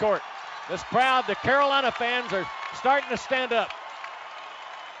front court. This crowd, the Carolina fans, are starting to stand up.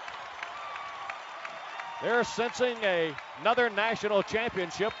 They're sensing another national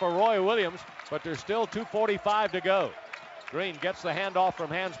championship for Roy Williams, but there's still 2:45 to go. Green gets the handoff from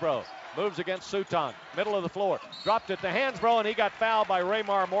Hansbrough. Moves against Suton. Middle of the floor. Dropped it to Hansbrough, and he got fouled by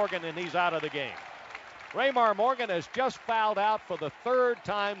Raymar Morgan, and he's out of the game. Raymar Morgan has just fouled out for the third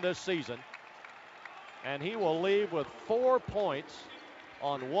time this season, and he will leave with 4 points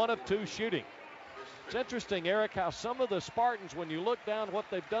on 1 of 2 shooting. It's interesting, Eric, how some of the Spartans, when you look down what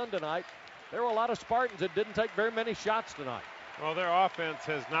they've done tonight, there were a lot of Spartans that didn't take very many shots tonight. Well, their offense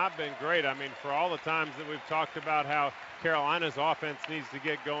has not been great. I mean, for all the times that we've talked about how Carolina's offense needs to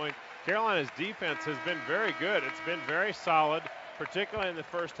get going, Carolina's defense has been very good. It's been very solid, particularly in the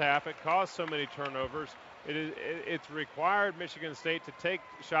first half. It caused so many turnovers. It's required Michigan State to take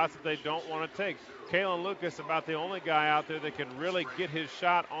shots that they don't want to take. Kalen Lucas, about the only guy out there that can really get his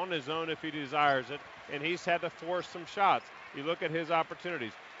shot on his own if he desires it, and he's had to force some shots. You look at his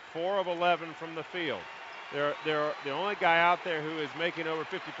opportunities, 4 of 11 from the field. The only guy out there who is making over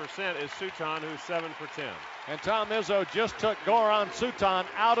 50% is Suton, who's 7 for 10. And Tom Izzo just took Goran Suton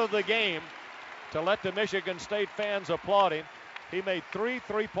out of the game to let the Michigan State fans applaud him. He made 3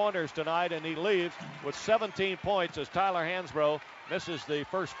 3-pointers tonight, and he leaves with 17 points as Tyler Hansbrough misses the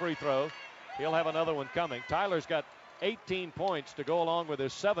first free throw. He'll have another one coming. Tyler's got 18 points to go along with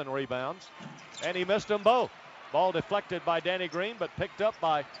his 7 rebounds, and he missed them both. Ball deflected by Danny Green, but picked up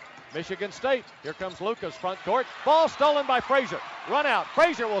by Michigan State. Here comes Lucas front court. Ball stolen by Frazier. Run out.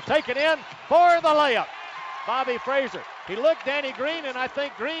 Frazier will take it in for the layup. Bobby Frazier. He looked Danny Green, and I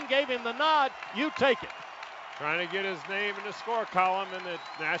think Green gave him the nod. You take it. Trying to get his name in the score column in the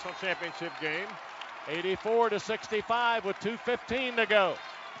national championship game. 84-65 with 2:15 to go.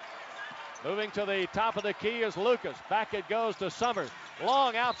 Moving to the top of the key is Lucas. Back it goes to Summers.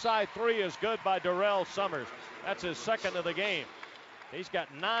 Long outside 3 is good by Darrell Summers. That's his second of the game. He's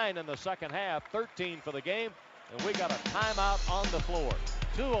got 9 in the second half, 13 for the game, and we got a timeout on the floor.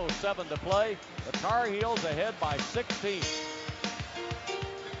 2:07 to play. The Tar Heels ahead by 16.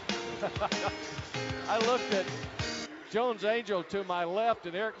 I looked at Jones Angel to my left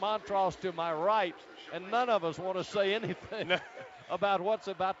and Eric Montross to my right, and none of us want to say anything about what's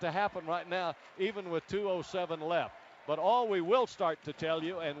about to happen right now, even with 2:07 left. But all we will start to tell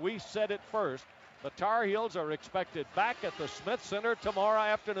you, and we said it first, the Tar Heels are expected back at the Smith Center tomorrow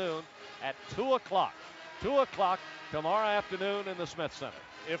afternoon at 2 o'clock. 2 o'clock tomorrow afternoon in the Smith Center.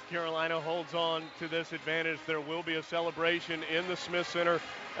 If Carolina holds on to this advantage, there will be a celebration in the Smith Center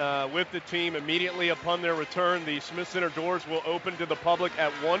with the team immediately upon their return. The Smith Center doors will open to the public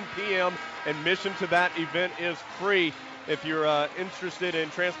at 1 p.m. Admission to that event is free. If you're interested in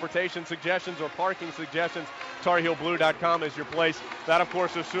transportation suggestions or parking suggestions, TarHeelBlue.com is your place. That, of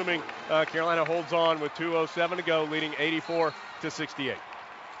course, assuming Carolina holds on with 2:07 to go, leading 84-68.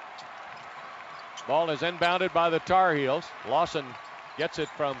 Ball is inbounded by the Tar Heels. Lawson gets it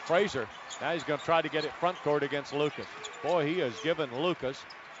from Frazier. Now he's going to try to get it front court against Lucas. Boy, he has given Lucas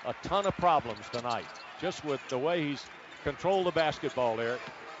a ton of problems tonight, just with the way he's controlled the basketball, Eric.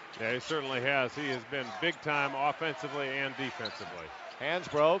 Yeah, he certainly has. He has been big time offensively and defensively.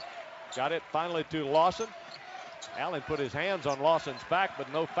 Hansbrough got it finally to Lawson. Allen put his hands on Lawson's back,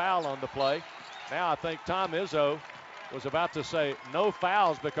 but no foul on the play. Now I think Tom Izzo was about to say no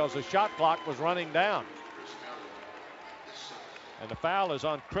fouls because the shot clock was running down. And the foul is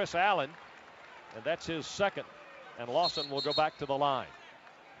on Chris Allen, and that's his second. And Lawson will go back to the line.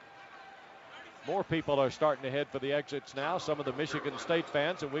 More people are starting to head for the exits now, some of the Michigan State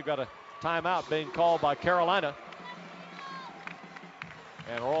fans, and we've got a timeout being called by Carolina.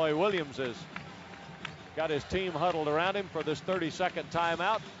 And Roy Williams has got his team huddled around him for this 32nd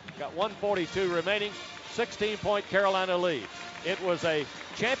timeout. Got 1:42 remaining, 16-point Carolina lead. It was a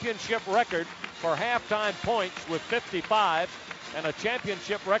championship record for halftime points with 55, and a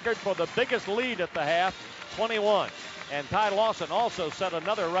championship record for the biggest lead at the half, 21. And Ty Lawson also set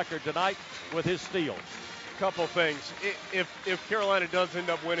another record tonight with his steals. Couple things. If Carolina does end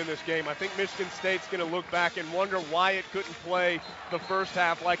up winning this game, I think Michigan State's going to look back and wonder why it couldn't play the first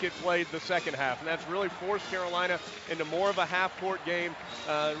half like it played the second half. And that's really forced Carolina into more of a half-court game.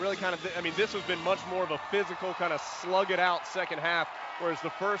 Really kind of, I mean, this has been much more of a physical kind of slug-it-out second half, whereas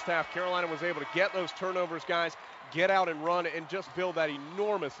the first half, Carolina was able to get those turnovers, guys, get out and run and just build that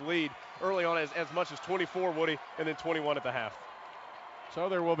enormous lead early on, as much as 24, Woody, and then 21 at the half. So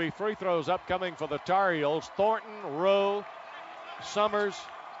there will be free throws upcoming for the Tar Heels. Thornton, Rowe, Summers,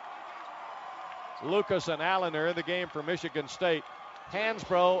 Lucas, and Allen are in the game for Michigan State.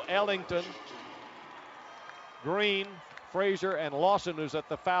 Hansbrough, Ellington, Green, Frazier, and Lawson, who's at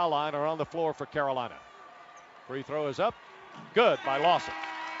the foul line, are on the floor for Carolina. Free throw is up. Good by Lawson.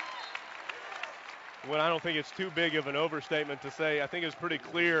 Well, I don't think it's too big of an overstatement to say, I think it's pretty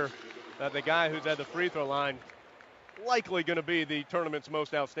clear that the guy who's at the free throw line likely going to be the tournament's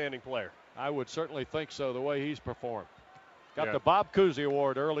most outstanding player. I would certainly think so, the way he's performed. Got Yeah. the Bob Cousy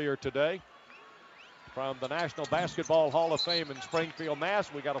Award earlier today from the National Basketball Hall of Fame in Springfield,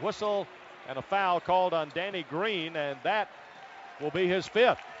 Mass. We got a whistle and a foul called on Danny Green, and that will be his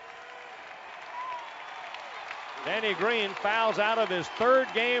 5th. Danny Green fouls out of his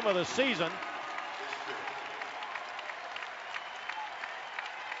 3rd game of the season.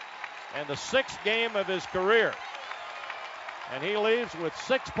 And the 6th game of his career. And he leaves with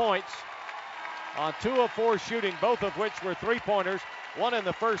 6 points on 2 of 4 shooting, both of which were 3-pointers, 1 in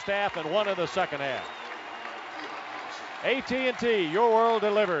the first half and 1 in the second half. AT&T, your world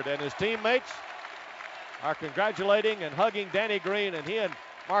delivered, and his teammates are congratulating and hugging Danny Green, and he and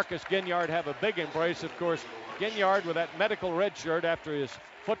Marcus Ginyard have a big embrace. Of course, Ginyard with that medical red shirt after his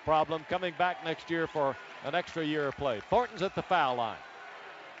foot problem, coming back next year for an extra year of play. Thornton's at the foul line.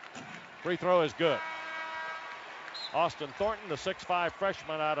 Free throw is good. Austin Thornton, the 6'5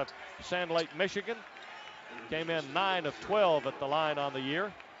 freshman out of Sand Lake, Michigan, came in 9 of 12 at the line on the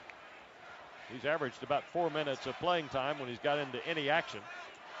year. He's averaged about 4 minutes of playing time when he's got into any action.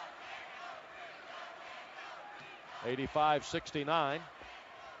 85-69.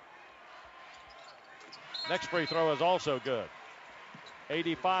 Next free throw is also good.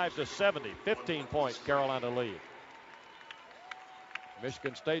 85-70, 15-point Carolina lead.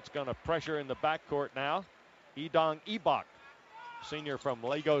 Michigan State's going to pressure in the backcourt now. Edong Ibok, senior from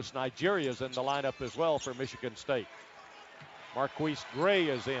Lagos, Nigeria, is in the lineup as well for Michigan State. Marquise Gray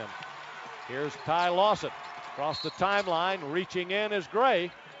is in. Here's Ty Lawson. Across the timeline, reaching in is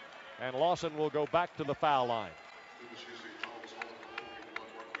Gray, and Lawson will go back to the foul line.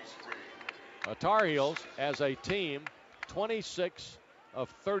 The Tar Heels, as a team, 26 of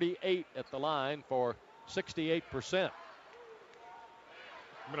 38 at the line for 68%.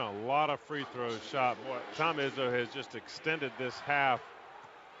 Been a lot of free throws shot. Boy, Tom Izzo has just extended this half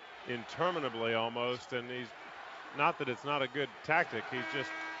interminably almost, and he's not that it's not a good tactic. He's just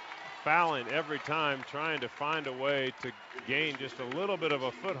fouling every time, trying to find a way to gain just a little bit of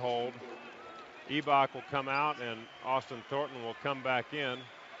a foothold. Ibok will come out, and Austin Thornton will come back in.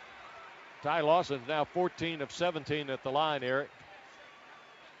 Ty Lawson's now 14 of 17 at the line, Eric.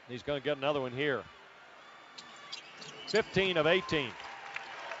 He's going to get another one here. 15 of 18.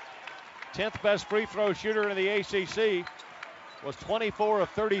 10th best free throw shooter in the ACC, was 24 of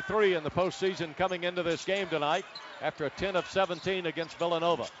 33 in the postseason coming into this game tonight after a 10 of 17 against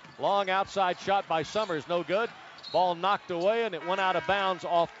Villanova. Long outside shot by Summers, no good. Ball knocked away, and it went out of bounds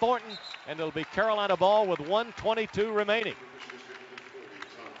off Thornton, and it'll be Carolina ball with 1:22 remaining.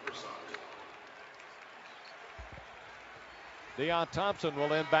 Deion Thompson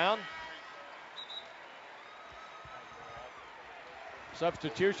will inbound.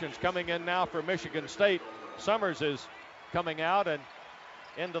 Substitutions coming in now for Michigan State. Summers is coming out, and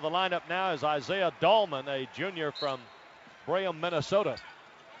into the lineup now is Isaiah Dahlman, a junior from Braham, Minnesota.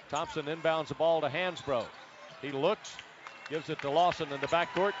 Thompson inbounds the ball to Hansbrough. He looks, gives it to Lawson in the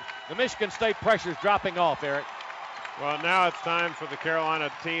backcourt. The Michigan State pressure's dropping off, Eric. Well, now it's time for the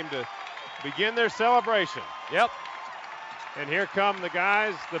Carolina team to begin their celebration. Yep. And here come the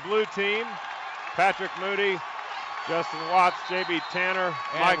guys, the blue team. Patrick Moody, Justin Watts, J.B. Tanner,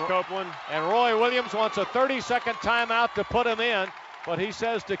 Mike Copeland. And Roy Williams wants a 30-second timeout to put him in, but he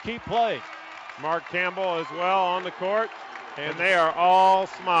says to keep playing. Mark Campbell as well on the court. And they are all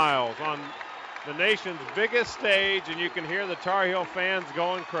smiles on the nation's biggest stage, and you can hear the Tar Heel fans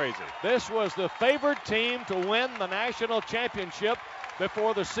going crazy. This was the favored team to win the national championship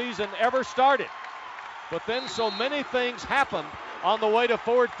before the season ever started. But then so many things happened on the way to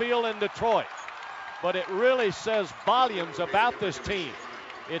Ford Field in Detroit. But it really says volumes about this team.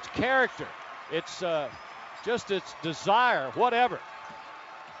 Its character, its just its desire, whatever,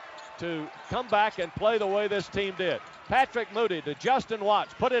 to come back and play the way this team did. Patrick Moody to Justin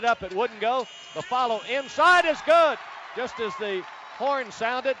Watts. Put it up, it wouldn't go. The follow inside is good, just as the horn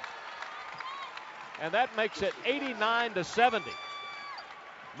sounded. And that makes it 89-70.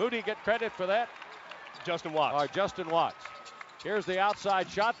 Moody get credit for that? Justin Watts. Justin Watts. Here's the outside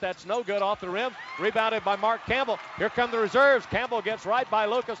shot. That's no good, off the rim. Rebounded by Mark Campbell. Here come the reserves. Campbell gets right by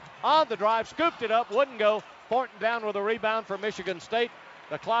Lucas on the drive. Scooped it up. Wouldn't go. Thornton down with a rebound for Michigan State.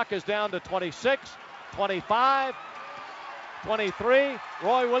 The clock is down to 26, 25, 23.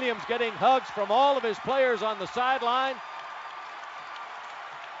 Roy Williams getting hugs from all of his players on the sideline.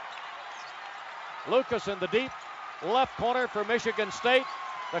 Lucas in the deep left corner for Michigan State.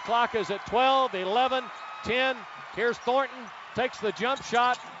 The clock is at 12, 11, 10. Here's Thornton. Takes the jump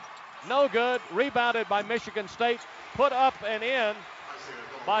shot. No good. Rebounded by Michigan State. Put up and in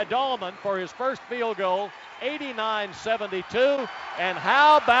by Dahlman for his first field goal. 89-72. And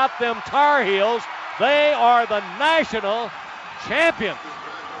how about them Tar Heels? They are the national champions.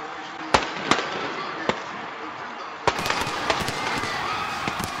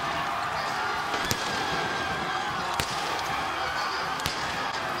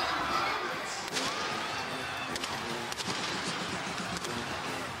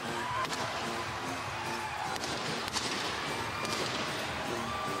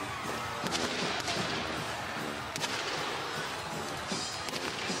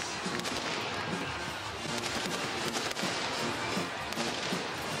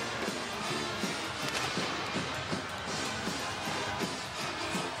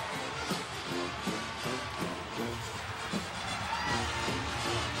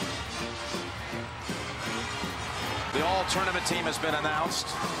 The all-tournament team has been announced.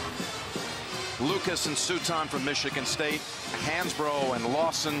 Lucas and Suton from Michigan State, Hansbrough and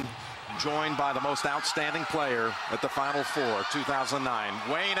Lawson joined by the most outstanding player at the Final Four, 2009,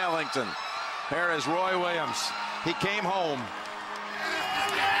 Wayne Ellington. Here is Roy Williams. He came home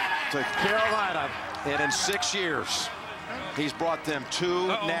to Carolina, and in 6 years, he's brought them 2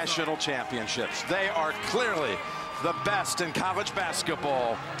 national championships. They are clearly the best in college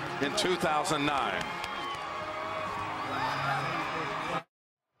basketball in 2009.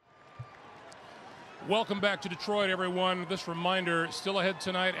 Welcome back to Detroit, everyone. This reminder, still ahead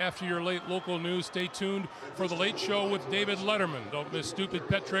tonight after your late local news. Stay tuned for the Late Show with David Letterman. Don't miss Stupid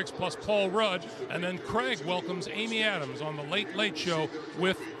Pet Tricks plus Paul Rudd. And then Craig welcomes Amy Adams on the Late Show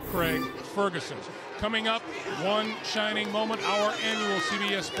with Craig Ferguson. Coming up, one shining moment, our annual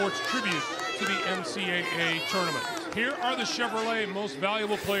CBS Sports tribute to the NCAA Tournament. Here are the Chevrolet most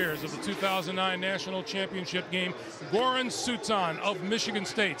valuable players of the 2009 National Championship game. Goran Suton of Michigan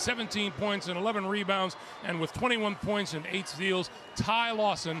State, 17 points and 11 rebounds, and with 21 points and 8 steals, Ty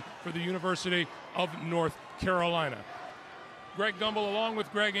Lawson for the University of North Carolina. Greg Gumbel along with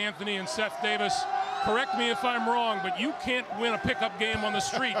Greg Anthony and Seth Davis. Correct me if I'm wrong, but you can't win a pickup game on the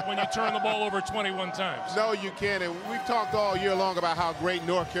street when you turn the ball over 21 times. No, you can't. And we've talked all year long about how great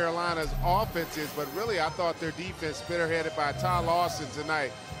North Carolina's offense is, but really I thought their defense, spearheaded by Ty Lawson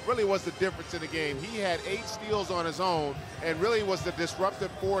tonight, really was the difference in the game. He had 8 steals on his own and really was the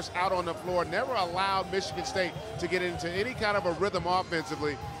disruptive force out on the floor, never allowed Michigan State to get into any kind of a rhythm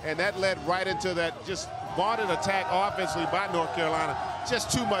offensively, and that led right into that just vaunted attack offensively by North Carolina.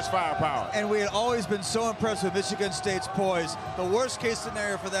 Just too much firepower. And we had always been so impressed with Michigan State's poise. The worst case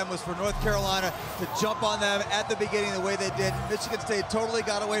scenario for them was for North Carolina to jump on them at the beginning the way they did. Michigan State totally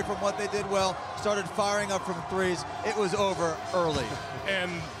got away from what they did well, started firing up from threes. It was over early. And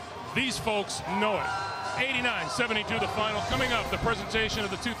these folks know it. 89-72 the final. Coming up, the presentation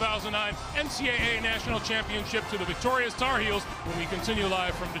of the 2009 NCAA National Championship to the victorious Tar Heels when we continue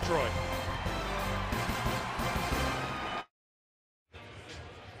live from Detroit.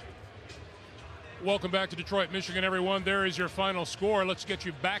 Welcome back to Detroit, Michigan, everyone. There is your final score. Let's get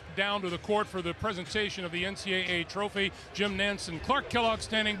you back down to the court for the presentation of the NCAA trophy. Jim Nance and Clark Kellogg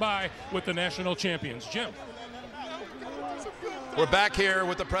standing by with the national champions. Jim. We're back here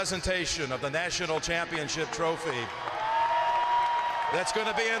with the presentation of the National Championship Trophy. That's going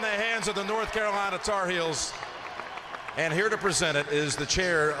to be in the hands of the North Carolina Tar Heels. And here to present it is the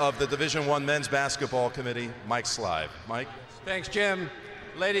chair of the Division I Men's Basketball Committee, Mike Slive. Mike? Thanks, Jim.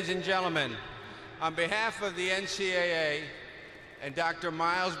 Ladies and gentlemen, on behalf of the NCAA and Dr.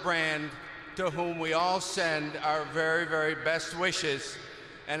 Miles Brand, to whom we all send our very, very best wishes,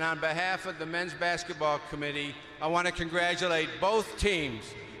 and on behalf of the Men's Basketball Committee, I want to congratulate both teams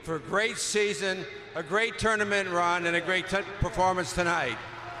for a great season, a great tournament run, and a great performance tonight.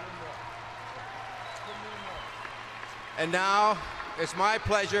 And now, it's my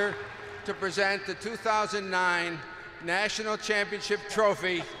pleasure to present the 2009 National Championship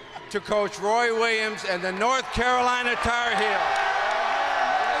Trophy to Coach Roy Williams and the North Carolina Tar Heels.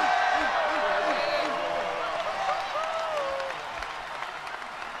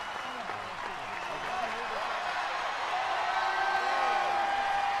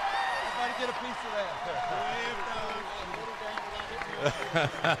 get a piece of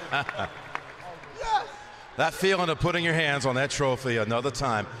that. Yes! That feeling of putting your hands on that trophy another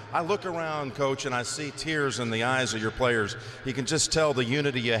time. I look around, Coach, and I see tears in the eyes of your players. You can just tell the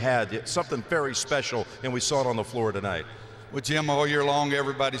unity you had. It's something very special, and we saw it on the floor tonight. Well, Jim, all year long,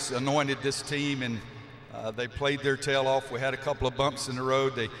 everybody's anointed this team, and they played their tail off. We had a couple of bumps in the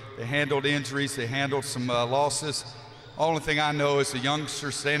road. They handled injuries. They handled some losses. Only thing I know is the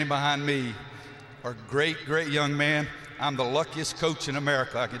youngsters standing behind me are great, great young men. I'm the luckiest coach in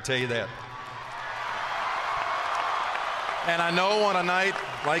America, I can tell you that. And I know on a night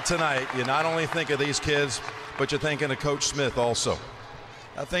like tonight, you not only think of these kids, but you're thinking of Coach Smith also.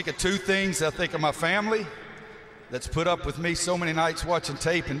 I think of two things. I think of my family that's put up with me so many nights watching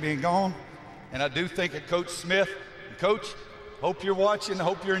tape and being gone. And I do think of Coach Smith. And Coach, hope you're watching.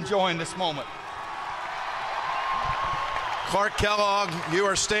 Hope you're enjoying this moment. Clark Kellogg, you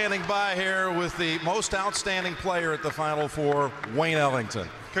are standing by here with the most outstanding player at the Final Four, Wayne Ellington.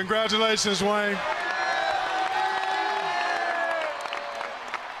 Congratulations, Wayne.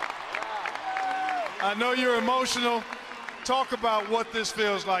 I know you're emotional. Talk about what this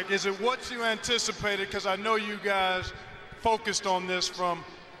feels like. Is it what you anticipated? Because I know you guys focused on this from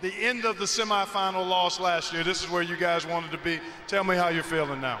the end of the semifinal loss last year. This is where you guys wanted to be. Tell me how you're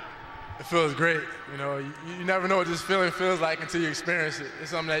feeling now. It feels great. You know, you never know what this feeling feels like until you experience it. It's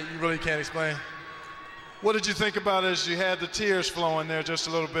something that you really can't explain. What did you think about as you had the tears flowing there just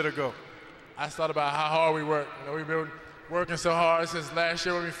a little bit ago? I thought about how hard we work. You know, we've been working so hard since last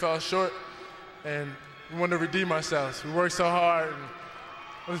year when we fell short, and we wanted to redeem ourselves. We worked so hard, and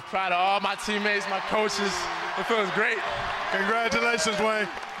I was proud of all my teammates, my coaches. It feels great. Congratulations, Wayne.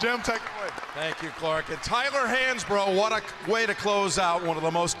 Jim, take it away. Thank you, Clark. And Tyler Hansbrough, what a way to close out one of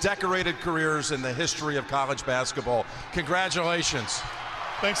the most decorated careers in the history of college basketball. Congratulations.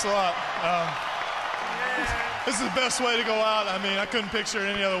 Thanks a lot. This is the best way to go out. I mean, I couldn't picture it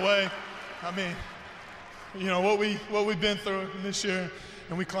any other way. I mean, you know, what we've been through this year,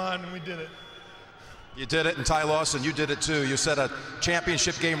 and we climbed and we did it. You did it, and Ty Lawson, you did it too. You set a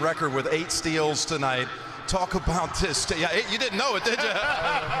championship game record with 8 steals tonight. Talk about this. Yeah, you didn't know it, did you?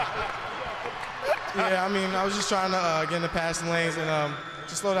 Yeah, I mean, I was just trying to get in the passing lanes and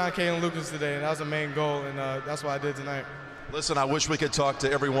just slow down Carolin Lucas today, and that was the main goal, and that's what I did tonight. Listen, I wish we could talk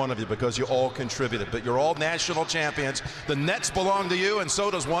to every one of you because you all contributed, but you're all national champions. The Nets belong to you, and so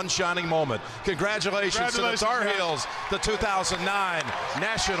does one shining moment. Congratulations to the Tar Heels, the 2009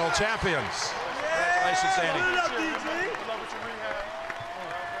 national champions. Congratulations, Andy.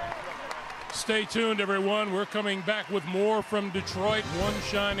 Stay tuned, everyone. We're coming back with more from Detroit. One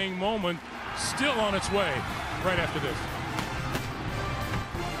shining moment still on its way right after this.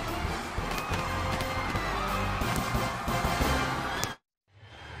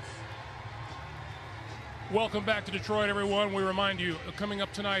 Welcome back to Detroit, everyone. We remind you, coming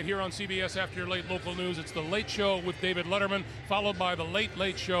up tonight here on CBS after your late local news, it's The Late Show with David Letterman, followed by The Late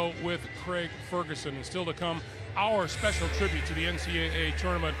Late Show with Craig Ferguson. And still to come, our special tribute to the NCAA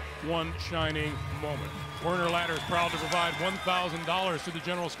Tournament, One Shining Moment. Werner Ladder is proud to provide $1,000 to the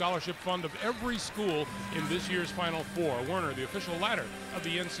General Scholarship Fund of every school in this year's Final Four. Werner, the official ladder of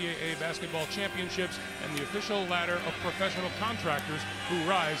the NCAA Basketball Championships and the official ladder of professional contractors who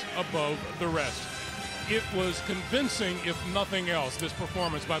rise above the rest. It was convincing, if nothing else, this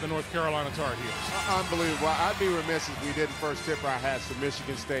performance by the North Carolina Tar Heels. Unbelievable. I'd be remiss if we didn't first tip our hats to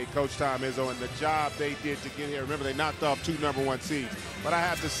Michigan State, Coach Tom Izzo, and the job they did to get here. Remember, they knocked off 2 #1 seeds. But I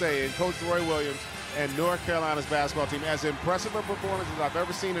have to say, and Coach Roy Williams and North Carolina's basketball team, as impressive a performance as I've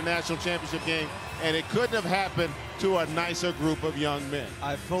ever seen in a national championship game, and it couldn't have happened to a nicer group of young men.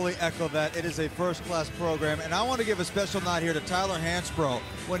 I fully echo that. It is a first-class program, and I want to give a special nod here to Tyler Hansbrough.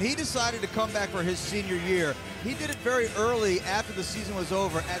 When he decided to come back for his senior year, he did it very early after the season was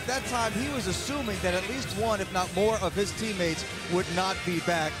over. At that time, he was assuming that at least one, if not more, of his teammates would not be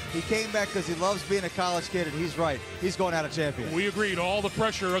back. He came back because he loves being a college kid, and he's right. He's going out a champion. We agreed. All the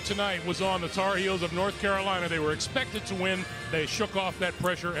pressure of tonight was on the Tar Heels of North Carolina. They were expected to win. They shook off that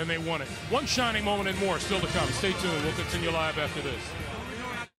pressure, and they won it. One shining moment and more still to come. Stay tuned. We'll continue live after this.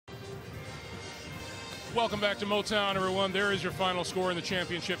 Welcome back to Motown, everyone. There is your final score in the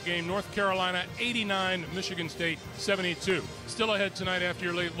championship game. North Carolina 89, Michigan State 72. Still ahead tonight after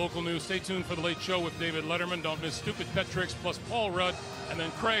your late local news. Stay tuned for The Late Show with David Letterman. Don't miss Stupid Pet Tricks plus Paul Rudd. And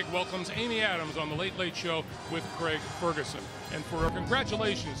then Craig welcomes Amy Adams on The Late Late Show with Craig Ferguson. And for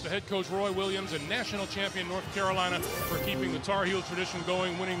congratulations to head coach Roy Williams and national champion North Carolina for keeping the Tar Heel tradition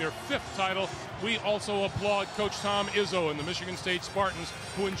going, winning their 5th title. We also applaud Coach Tom Izzo and the Michigan State Spartans,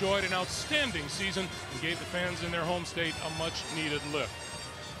 who enjoyed an outstanding season and gave the fans in their home state a much-needed lift.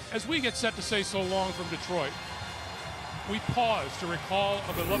 As we get set to say so long from Detroit, we pause to recall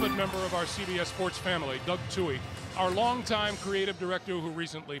a beloved member of our CBS Sports family, Doug Toohey, our longtime creative director who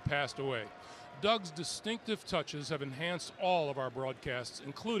recently passed away. Doug's distinctive touches have enhanced all of our broadcasts,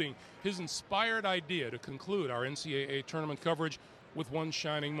 including his inspired idea to conclude our NCAA tournament coverage with one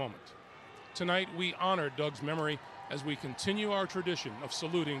shining moment. Tonight, we honor Doug's memory as we continue our tradition of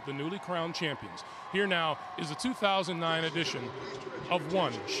saluting the newly crowned champions. Here now is the 2009 edition of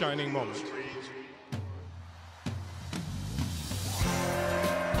One Shining Moment.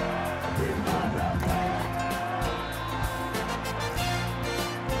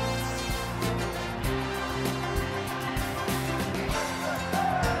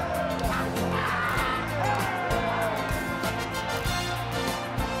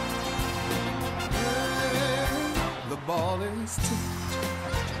 Ball is tipped,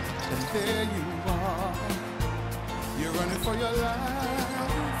 and there you are. You're running for your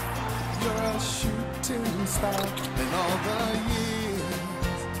life. You're a shooting star. In all the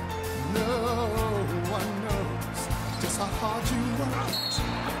years, no one knows just how hard you worked.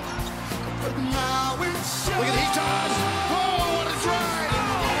 But now it's shows. Look at the time. Oh, what a drive!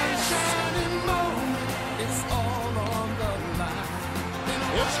 Shining moment. It's all on the line.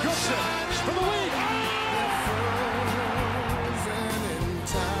 It's Goodson for the lead.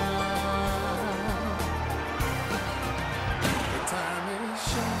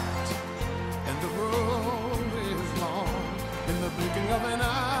 Of an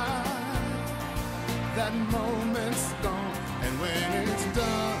eye, that moment's gone, and when it's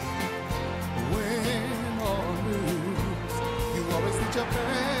done, win or lose, you always did your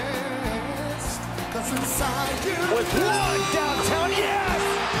best, 'cause inside you with one downtown, yes!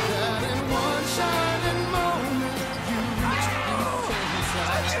 That in one shining moment, you reached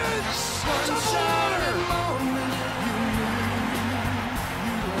inside. One shining moment, you knew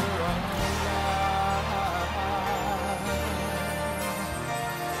you were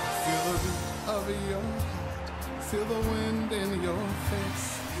of your heart, feel the wind in your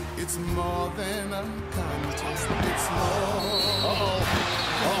face. It's more than a contest. It's more.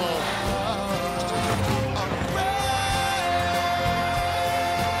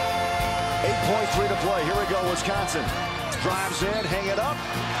 8.3 to play. Here we go, Wisconsin. Drives in, hang it up.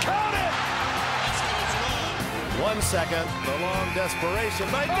 Count it! 1 second. The long desperation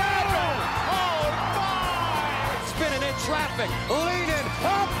by Gavin. Oh, my! Spinning in traffic. Leaning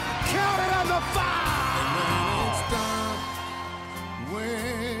up. Count it on the 5. And when it's done,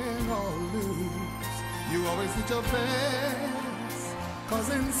 win or lose, you always did your best, 'cause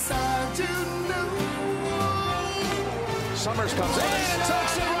inside you knew. Summers comes in and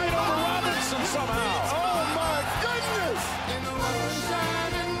takes it right over Robinson somehow. Oh my goodness! In one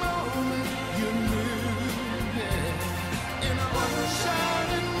shining moment, you knew, yeah. In one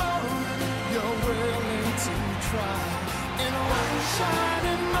shining moment, you're willing to try. In one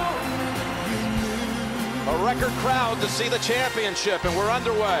shining moment, you knew. A record crowd to see the championship, and we're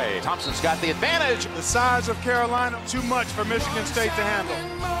underway. Thompson's got the advantage. The size of Carolina, too much for Michigan State to handle.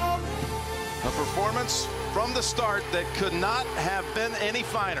 A performance from the start that could not have been any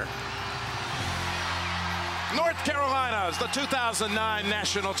finer. North Carolina is the 2009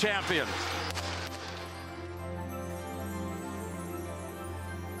 national champion.